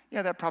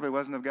 yeah, that probably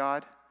wasn't of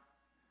God,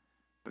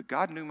 but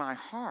God knew my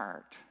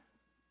heart,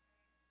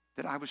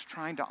 that I was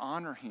trying to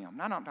honor him.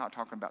 Now, I'm not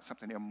talking about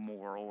something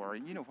immoral or,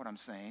 you know what I'm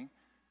saying.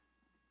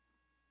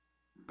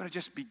 But I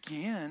just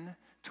begin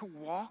to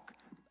walk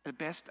the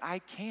best I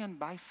can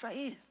by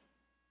faith.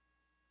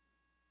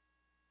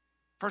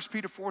 1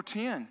 Peter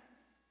 4:10,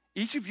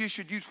 each of you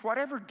should use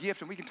whatever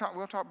gift, and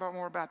we'll talk about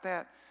more about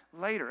that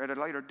later, at a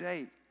later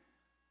date.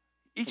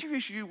 Each of you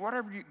should use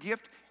whatever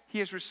gift he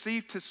has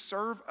received to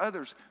serve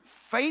others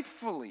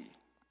faithfully,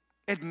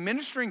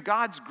 administering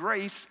God's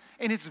grace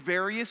in its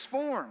various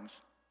forms.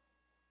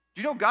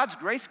 Do you know God's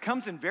grace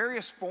comes in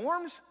various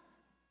forms?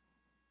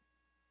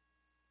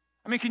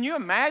 I mean, can you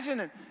imagine,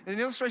 an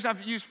illustration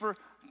I've used for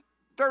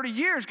 30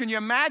 years, can you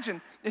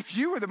imagine if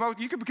you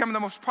could become the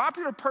most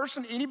popular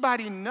person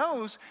anybody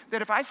knows,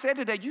 that if I said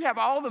today, you have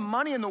all the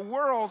money in the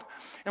world,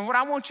 and what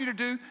I want you to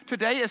do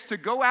today is to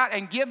go out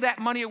and give that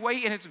money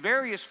away in its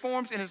various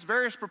forms, in its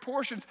various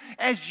proportions,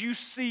 as you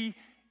see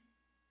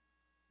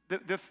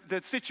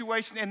the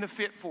situation and the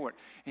fit for it.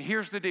 And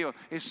here's the deal.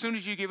 As soon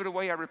as you give it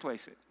away, I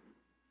replace it.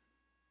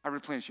 I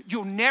replenish it.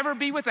 You'll never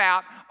be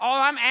without.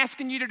 All I'm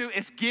asking you to do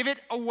is give it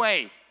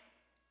away.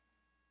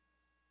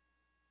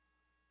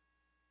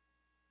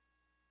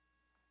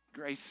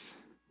 Grace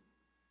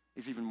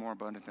is even more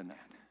abundant than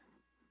that.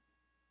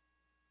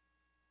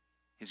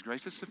 His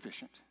grace is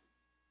sufficient.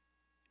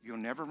 You'll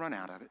never run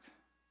out of it.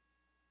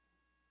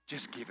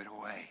 Just give it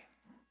away.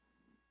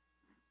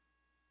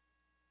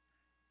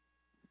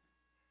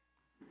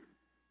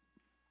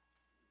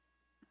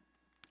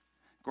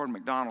 Gordon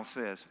MacDonald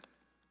says,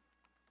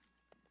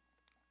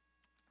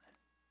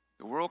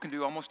 the world can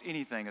do almost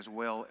anything as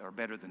well or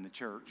better than the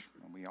church,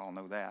 and we all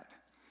know that.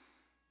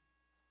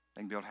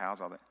 They can build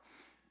houses, all that.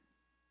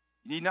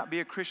 You need not be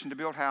a Christian to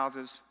build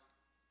houses,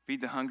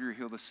 feed the hungry, or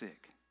heal the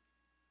sick.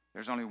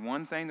 There's only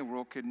one thing the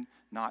world can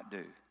not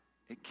do.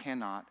 It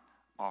cannot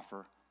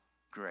offer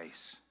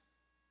grace.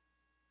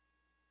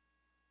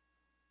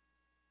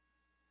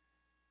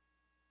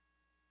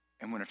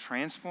 And when a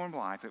transformed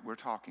life that we're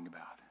talking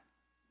about,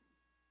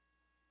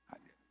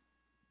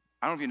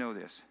 I don't know if you know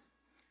this,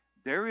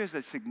 there is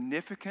a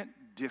significant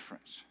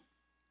difference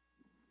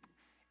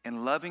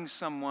in loving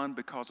someone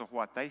because of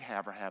what they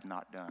have or have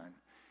not done,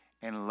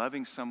 and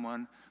loving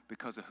someone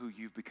because of who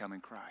you've become in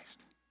Christ.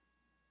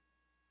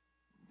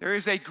 There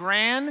is a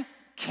Grand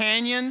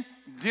Canyon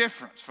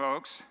difference,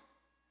 folks.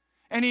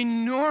 An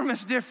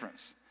enormous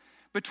difference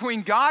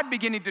between God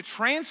beginning to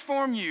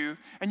transform you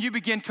and you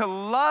begin to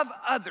love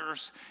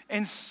others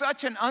in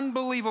such an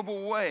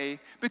unbelievable way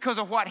because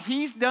of what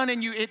he's done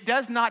in you. It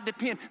does not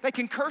depend. They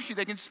can curse you,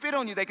 they can spit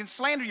on you, they can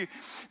slander you,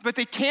 but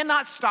they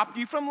cannot stop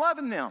you from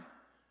loving them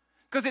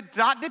because it's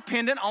not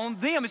dependent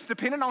on them. It's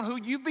dependent on who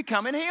you've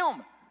become in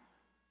him.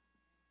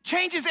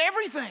 Changes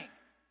everything.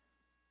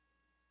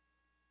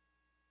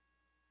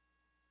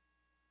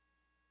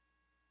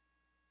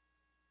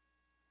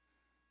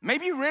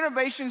 Maybe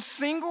renovation's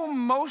single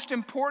most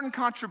important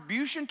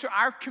contribution to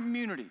our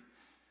community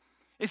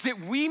is that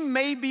we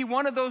may be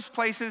one of those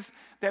places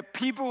that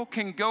people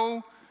can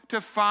go to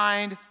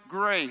find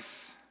grace.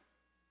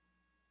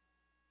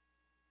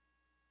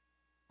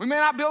 We may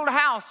not build a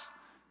house,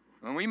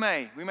 and we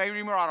may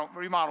remodel.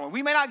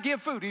 We may not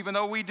give food, even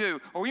though we do.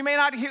 Or we may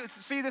not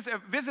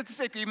visit the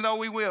sick, even though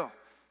we will.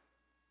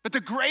 But the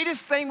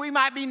greatest thing we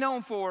might be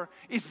known for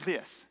is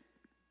this.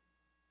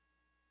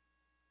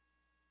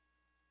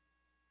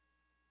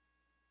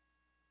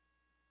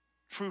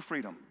 True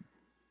freedom.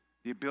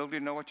 The ability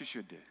to know what you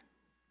should do.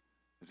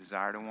 The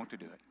desire to want to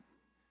do it.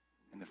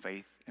 And the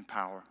faith and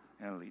power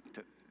to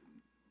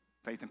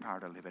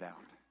live it out.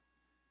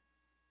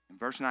 And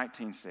verse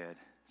 19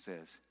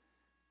 says,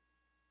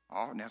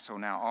 so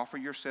now offer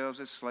yourselves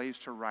as slaves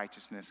to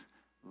righteousness,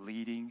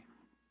 leading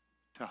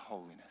to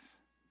holiness.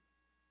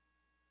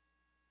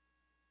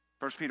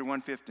 1 Peter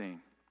 1:15.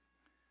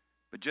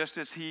 But just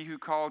as he who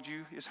called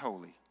you is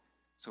holy,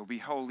 so be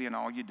holy in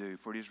all you do,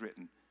 for it is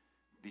written,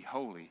 be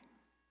holy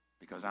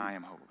because I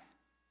am holy.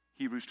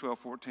 Hebrews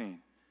 12:14.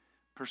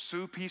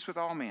 Pursue peace with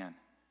all men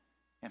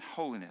and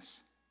holiness,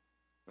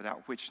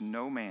 without which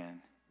no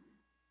man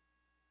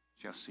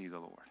shall see the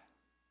Lord.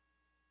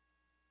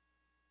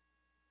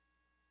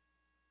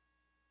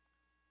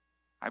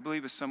 I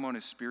believe if someone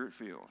is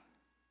spirit-filled,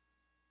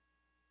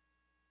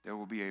 there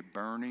will be a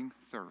burning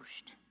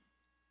thirst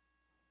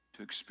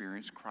to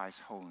experience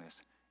Christ's holiness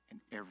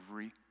in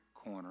every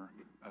corner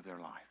of their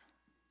life.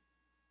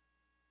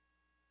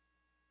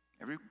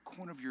 Every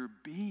corner of your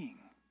being,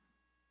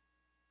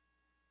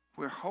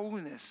 where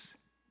holiness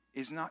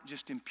is not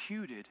just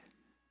imputed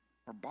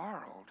or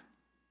borrowed,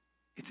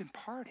 it's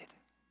imparted.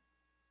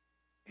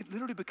 It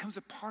literally becomes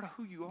a part of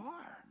who you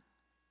are.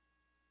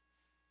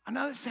 I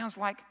know that sounds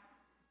like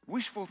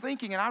wishful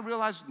thinking, and I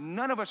realize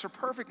none of us are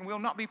perfect and we'll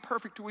not be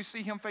perfect till we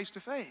see him face to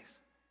face.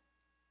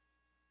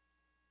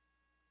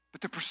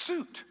 But the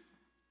pursuit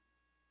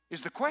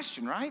is the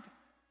question, right?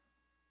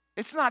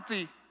 It's not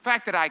the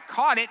fact that I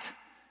caught it,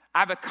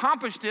 I've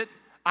accomplished it,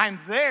 I'm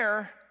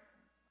there.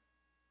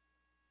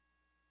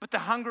 But the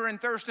hunger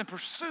and thirst and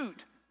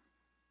pursuit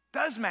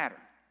does matter.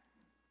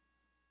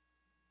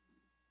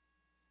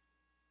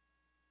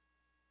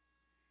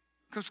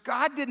 Because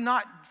God did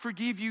not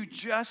forgive you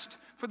just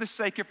for the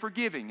sake of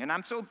forgiving, and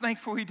I'm so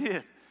thankful He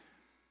did.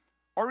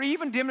 Or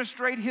even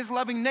demonstrate His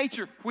loving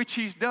nature, which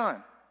He's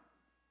done.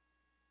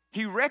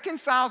 He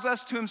reconciles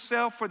us to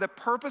Himself for the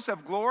purpose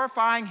of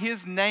glorifying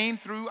His name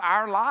through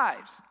our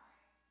lives.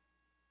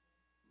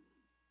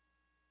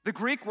 The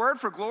Greek word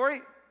for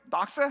glory,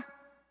 doxa,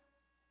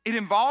 it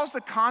involves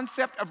the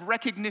concept of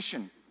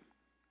recognition.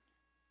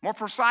 More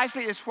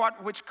precisely, it's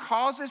which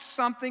causes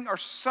something or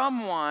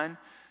someone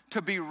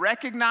to be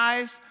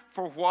recognized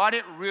for what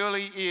it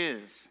really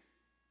is.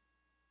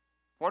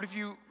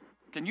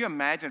 Can you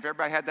imagine if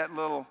everybody had that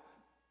little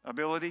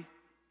ability?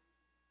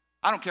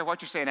 I don't care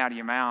what you're saying out of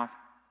your mouth.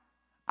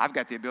 I've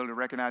got the ability to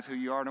recognize who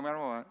you are no matter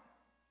what.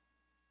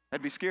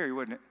 That'd be scary,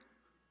 wouldn't it?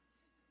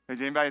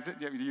 Does anybody,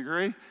 do you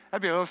agree?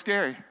 That'd be a little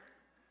scary.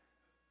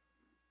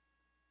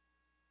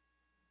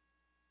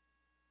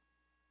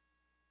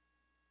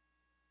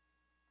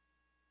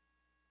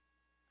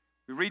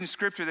 We read in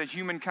Scripture that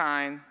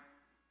humankind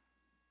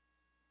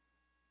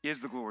is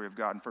the glory of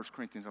God in 1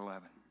 Corinthians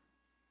 11.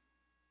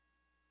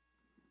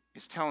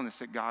 It's telling us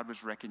that God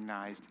was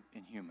recognized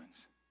in humans.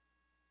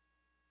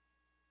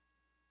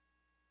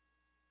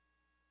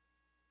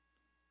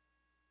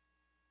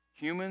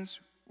 Humans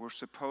were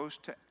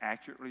supposed to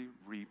accurately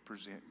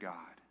represent God.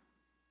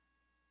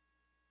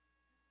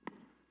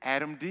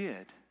 Adam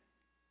did,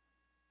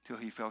 till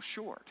he fell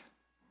short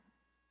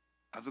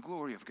of the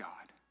glory of God.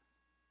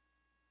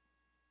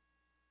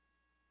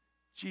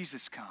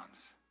 Jesus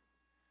comes,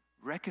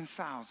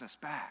 reconciles us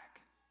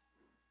back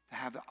to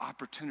have the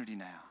opportunity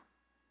now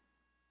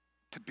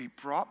to be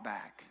brought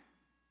back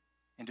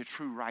into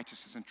true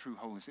righteousness and true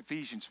holiness.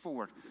 Ephesians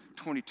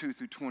 4:22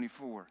 through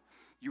 24.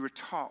 You were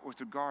taught with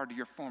regard to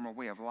your former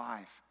way of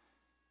life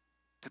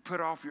to put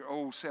off your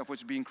old self,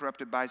 which is being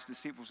corrupted by its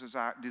deceitful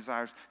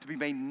desires, to be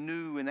made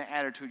new in the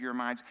attitude of your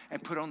minds,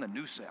 and put on the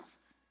new self.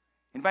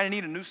 Anybody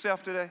need a new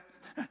self today?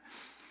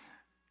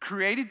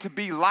 Created to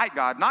be like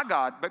God, not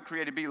God, but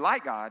created to be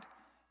like God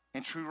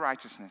in true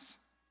righteousness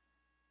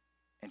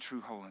and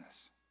true holiness.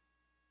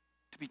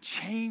 To be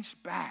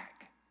changed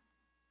back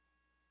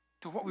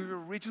to what we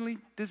were originally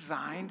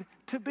designed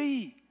to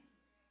be.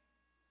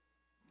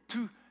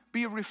 To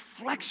be a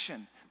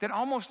reflection that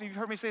almost, you've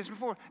heard me say this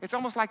before, it's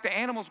almost like the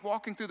animals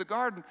walking through the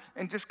garden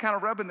and just kind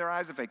of rubbing their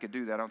eyes, if they could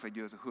do that. I don't know if they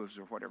do it with the hooves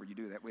or whatever you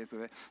do that with. You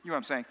know what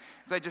I'm saying?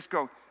 They just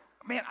go,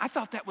 man, I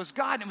thought that was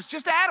God, and it was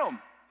just Adam.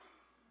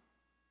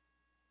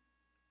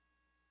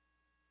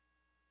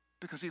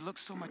 Because he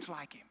looks so much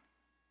like him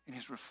in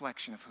his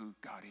reflection of who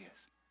God is.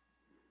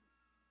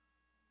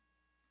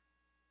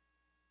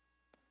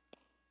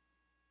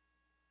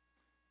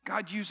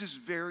 God uses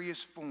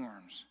various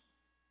forms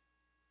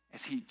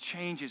as he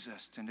changes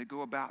us and to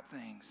go about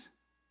things.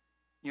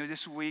 You know,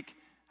 this week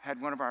I had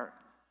one of our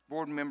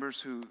board members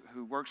who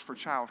works for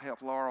Child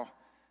Help, Laurel,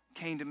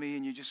 came to me,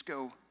 and you just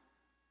go,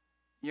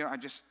 you know,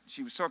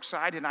 she was so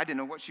excited, and I didn't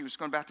know what she was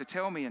about to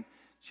tell me, and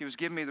she was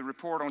giving me the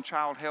report on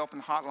Child Help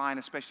and Hotline,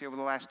 especially over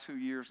the last 2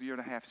 years, a year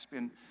and a half. It's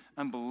been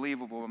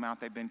unbelievable amount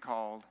they've been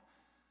called.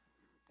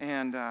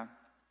 And I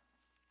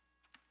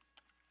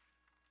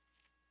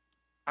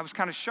was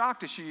kind of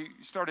shocked as she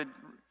started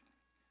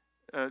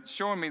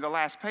showing me the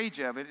last page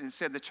of it. It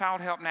said the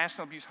Child Help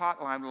National Abuse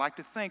Hotline would like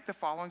to thank the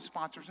following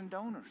sponsors and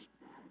donors.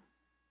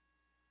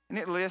 And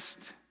it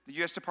lists the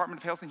U.S. Department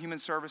of Health and Human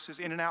Services,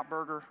 In-N-Out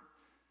Burger,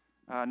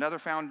 another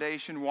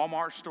foundation,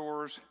 Walmart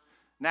stores,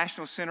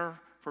 National Center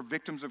for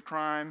Victims of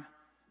Crime,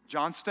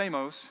 John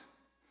Stamos,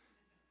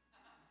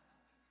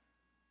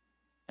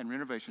 and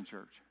Renovation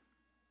Church.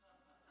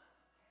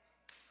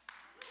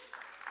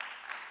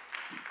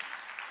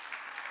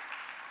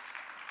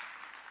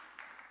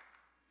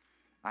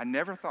 I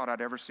never thought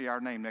I'd ever see our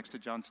name next to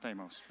John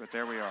Stamos, but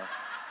there we are.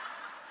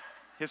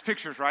 His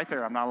picture's right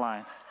there, I'm not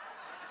lying.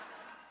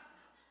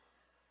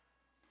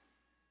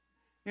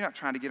 You're not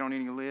trying to get on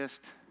any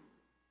list.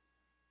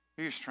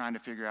 You're just trying to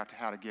figure out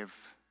how to give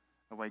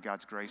away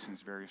God's grace in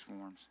its various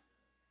forms.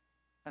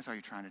 That's all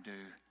you're trying to do.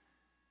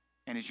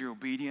 And as you're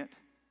obedient,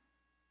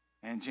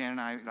 and Jan and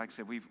I, like I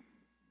said,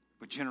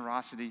 with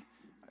generosity,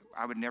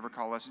 I would never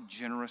call us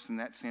generous in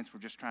that sense. We're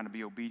just trying to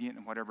be obedient,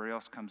 and whatever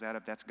else comes out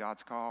of that's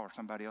God's call or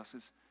somebody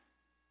else's.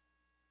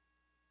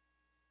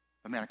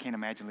 But man, I can't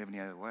imagine living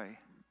the other way.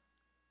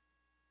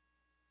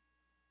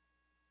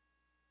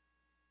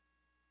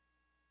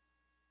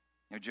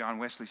 You know, John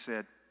Wesley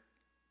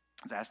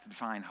was asked to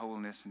define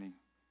holiness, and he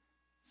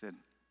said,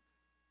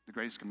 the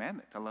greatest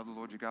commandment, to love the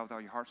Lord your God with all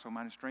your heart, soul,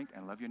 mind, and strength,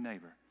 and love your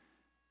neighbor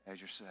as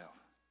yourself.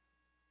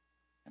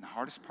 And the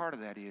hardest part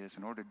of that is,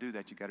 in order to do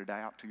that, you've got to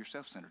die out to your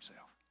self-centered self.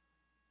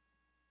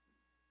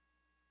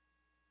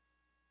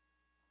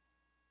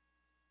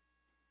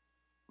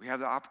 We have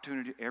the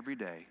opportunity every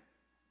day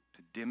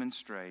to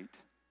demonstrate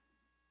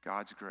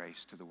God's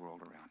grace to the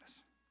world around us.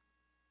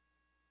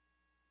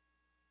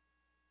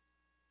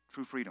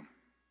 True freedom.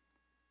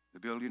 The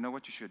ability to know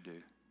what you should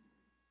do,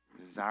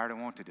 the desire to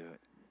want to do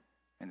it,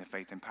 and the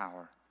faith and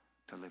power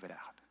to live it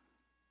out.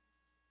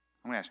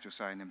 I'm going to ask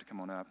Josiah and them to come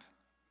on up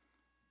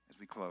as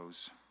we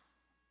close.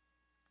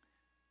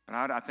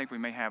 But I think we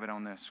may have it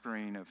on the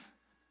screen of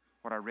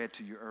what I read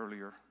to you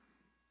earlier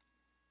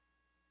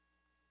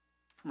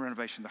from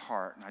Renovation of the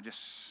Heart. And I just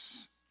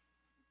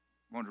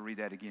wanted to read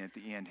that again at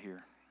the end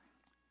here.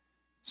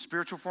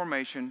 Spiritual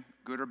formation,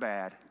 good or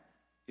bad,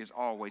 is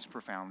always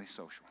profoundly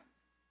social.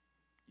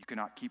 You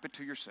cannot keep it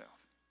to yourself.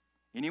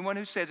 Anyone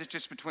who says it's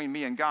just between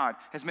me and God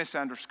has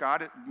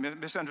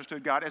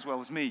misunderstood God as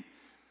well as me.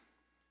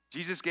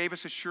 Jesus gave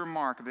us a sure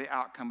mark of the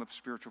outcome of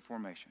spiritual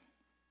formation.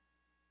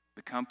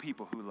 Become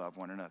people who love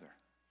one another.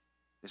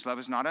 This love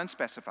is not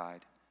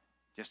unspecified.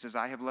 Just as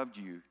I have loved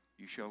you,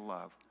 you shall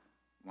love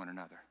one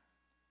another.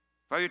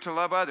 Failure to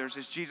love others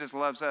as Jesus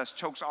loves us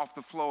chokes off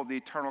the flow of the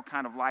eternal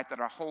kind of life that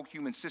our whole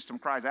human system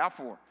cries out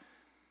for.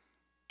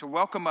 To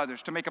welcome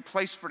others, to make a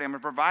place for them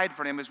and provide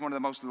for them is one of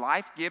the most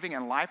life-giving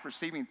and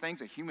life-receiving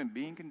things a human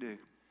being can do.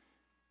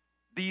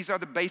 These are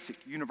the basic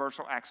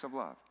universal acts of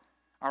love.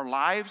 Our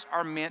lives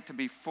are meant to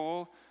be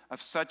full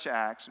of such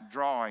acts,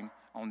 drawing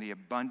on the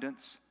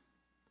abundance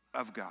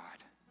of God.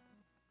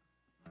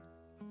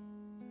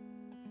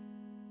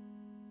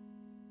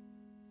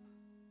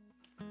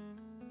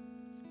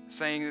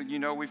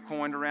 Saying that, we've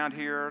coined around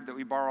here that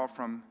we borrowed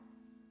from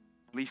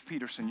Leif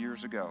Peterson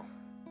years ago.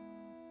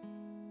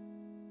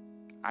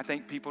 I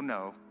think people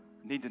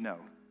need to know.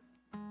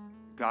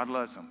 God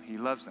loves them. He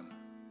loves them.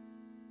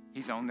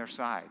 He's on their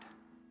side.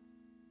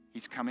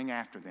 He's coming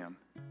after them.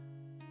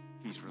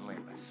 He's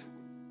relentless.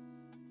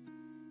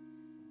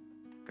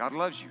 God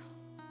loves you.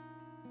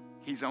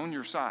 He's on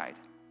your side.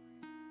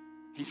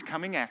 He's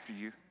coming after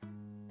you.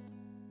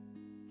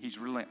 He's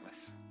relentless.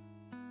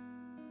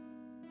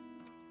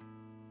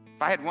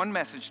 If I had one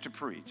message to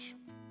preach,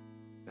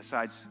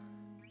 besides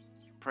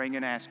praying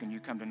and asking you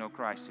come to know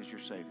Christ as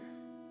your Savior,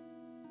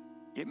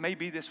 it may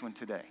be this one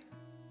today.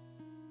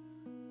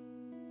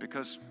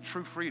 Because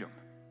true freedom,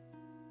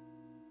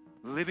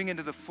 living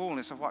into the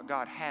fullness of what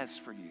God has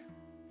for you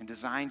and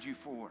designed you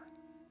for.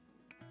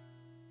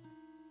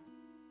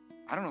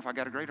 I don't know if I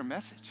got a greater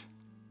message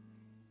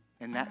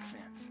in that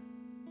sense.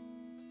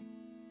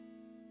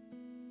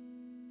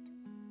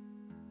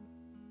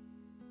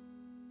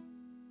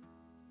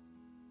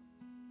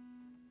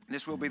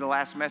 This will be the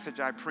last message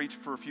I preach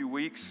for a few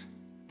weeks.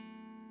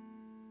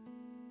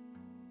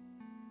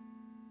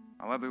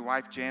 My lovely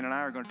wife, Jan, and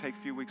I are going to take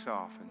a few weeks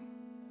off and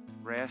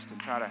rest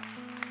and try to...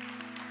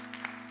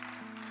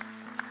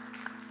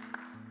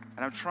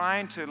 And I'm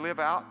trying to live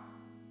out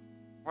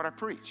what I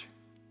preach,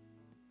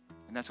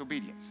 and that's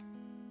obedience.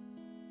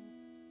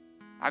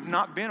 I've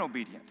not been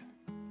obedient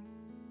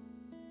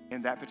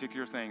in that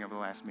particular thing over the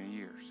last many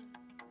years.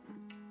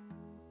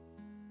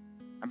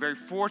 I'm very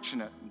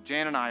fortunate,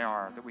 Jan and I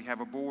are, that we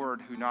have a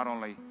board who not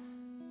only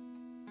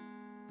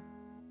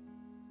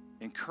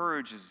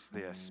encourages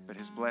this, but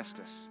has blessed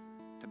us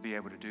to be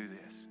able to do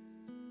this.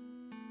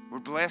 We're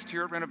blessed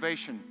here at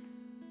Renovation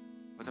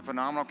with a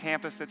phenomenal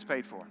campus that's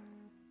paid for,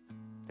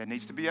 that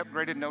needs to be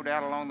upgraded, no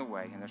doubt, along the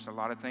way. And there's a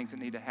lot of things that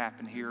need to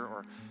happen here,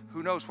 or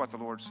who knows what the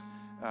Lord's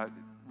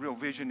real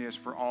vision is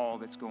for all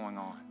that's going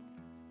on.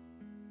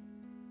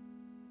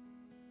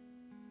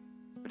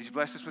 But He's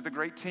blessed us with a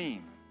great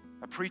team,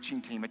 a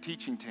preaching team, a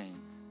teaching team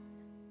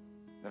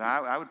that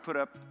I would put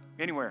up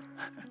anywhere.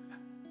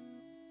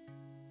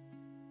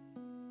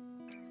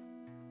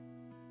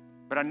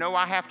 But I know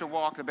I have to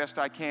walk the best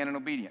I can in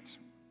obedience,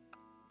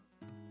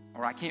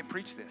 or I can't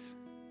preach this,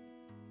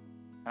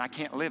 and I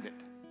can't live it.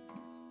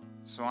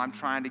 So I'm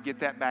trying to get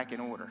that back in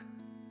order,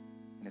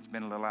 and it's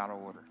been a little out of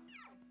order.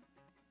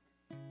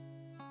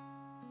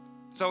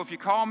 So if you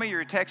call me,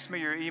 or you text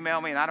me, or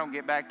email me, and I don't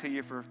get back to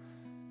you for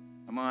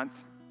a month,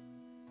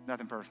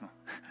 nothing personal.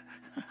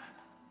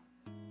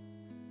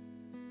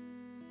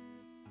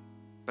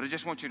 But I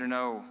just want you to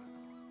know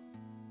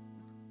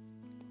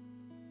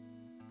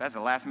that's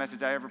the last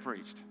message I ever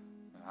preached.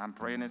 I'm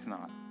praying it's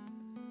not.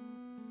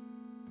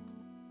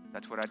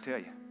 That's what I tell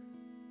you.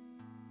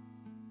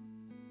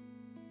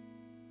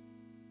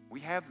 We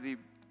have the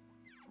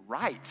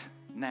right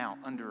now,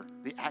 under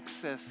the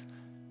access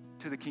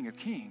to the King of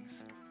Kings,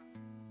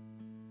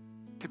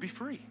 to be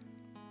free.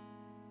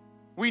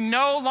 We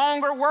no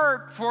longer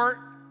work for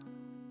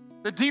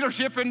the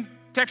dealership in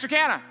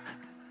Texarkana.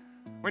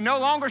 We no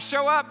longer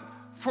show up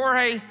for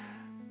a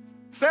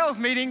sales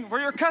meeting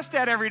where you're cussed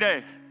at every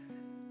day.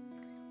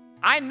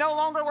 I no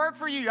longer work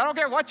for you. I don't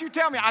care what you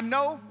tell me. I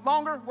no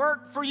longer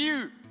work for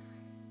you.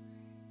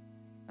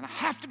 And I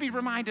have to be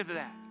reminded of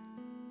that.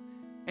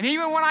 And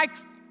even when I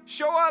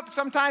show up,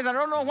 sometimes I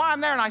don't know why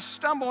I'm there, and I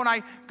stumble and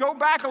I go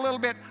back a little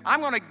bit,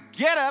 I'm going to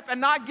get up and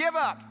not give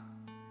up.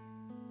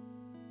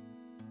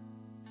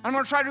 I'm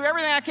going to try to do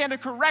everything I can to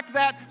correct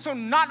that, so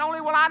not only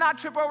will I not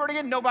trip over it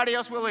again, nobody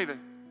else will either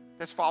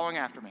that's following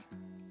after me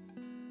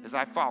as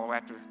I follow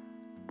after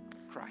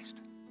Christ.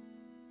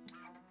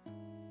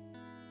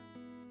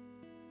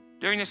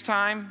 During this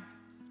time,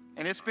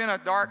 and it's been a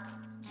dark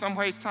some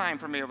waste time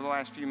for me over the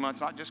last few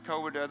months, not just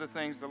COVID, other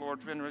things the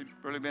Lord's been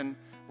really been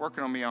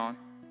working on me on.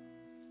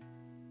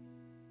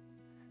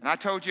 And I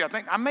told you, I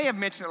think I may have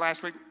mentioned it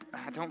last week.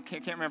 I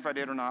can't remember if I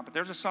did or not, but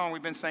there's a song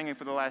we've been singing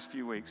for the last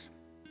few weeks.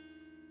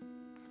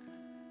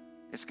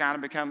 It's kind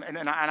of become, and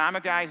I'm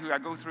a guy who I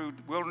go through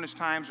wilderness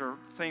times or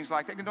things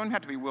like that. It don't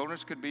have to be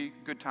wilderness, it could be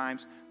good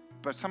times,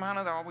 but somehow or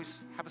another I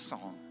always have a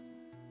song.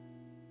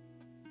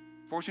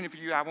 Fortunately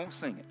for you, I won't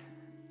sing it,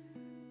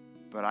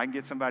 but I can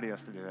get somebody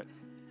else to do it.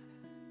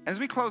 As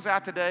we close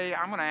out today,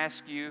 I'm going to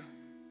ask you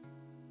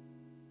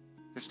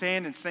to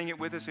stand and sing it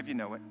with us if you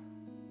know it,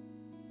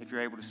 if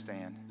you're able to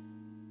stand.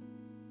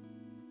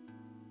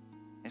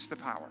 It's the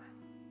power.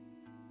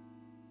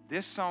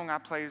 This song I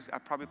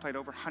probably played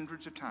over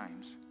hundreds of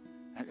times,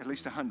 at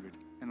least 100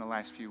 in the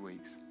last few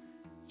weeks.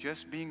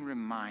 Just being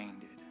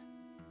reminded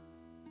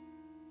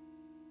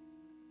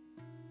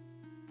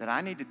that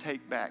I need to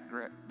take back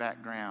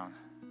ground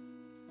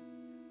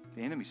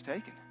the enemy's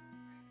taken.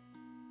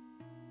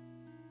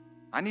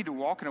 I need to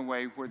walk in a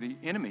way where the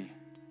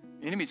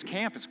enemy's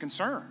camp is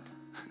concerned.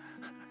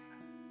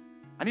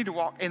 I need to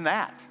walk in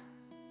that.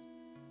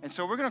 And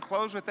so we're going to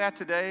close with that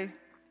today.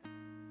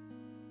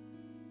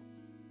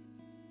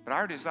 But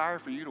our desire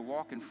for you to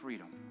walk in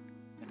freedom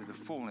into the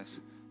fullness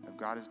of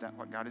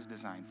what God has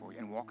designed for you,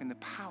 and walk in the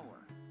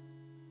power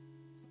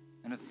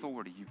and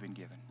authority you've been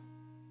given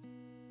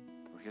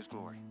for His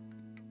glory.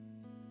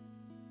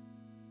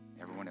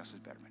 Everyone else's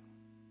betterment.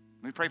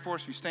 Let me pray for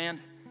us. You stand.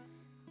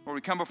 Lord,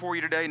 we come before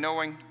you today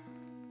knowing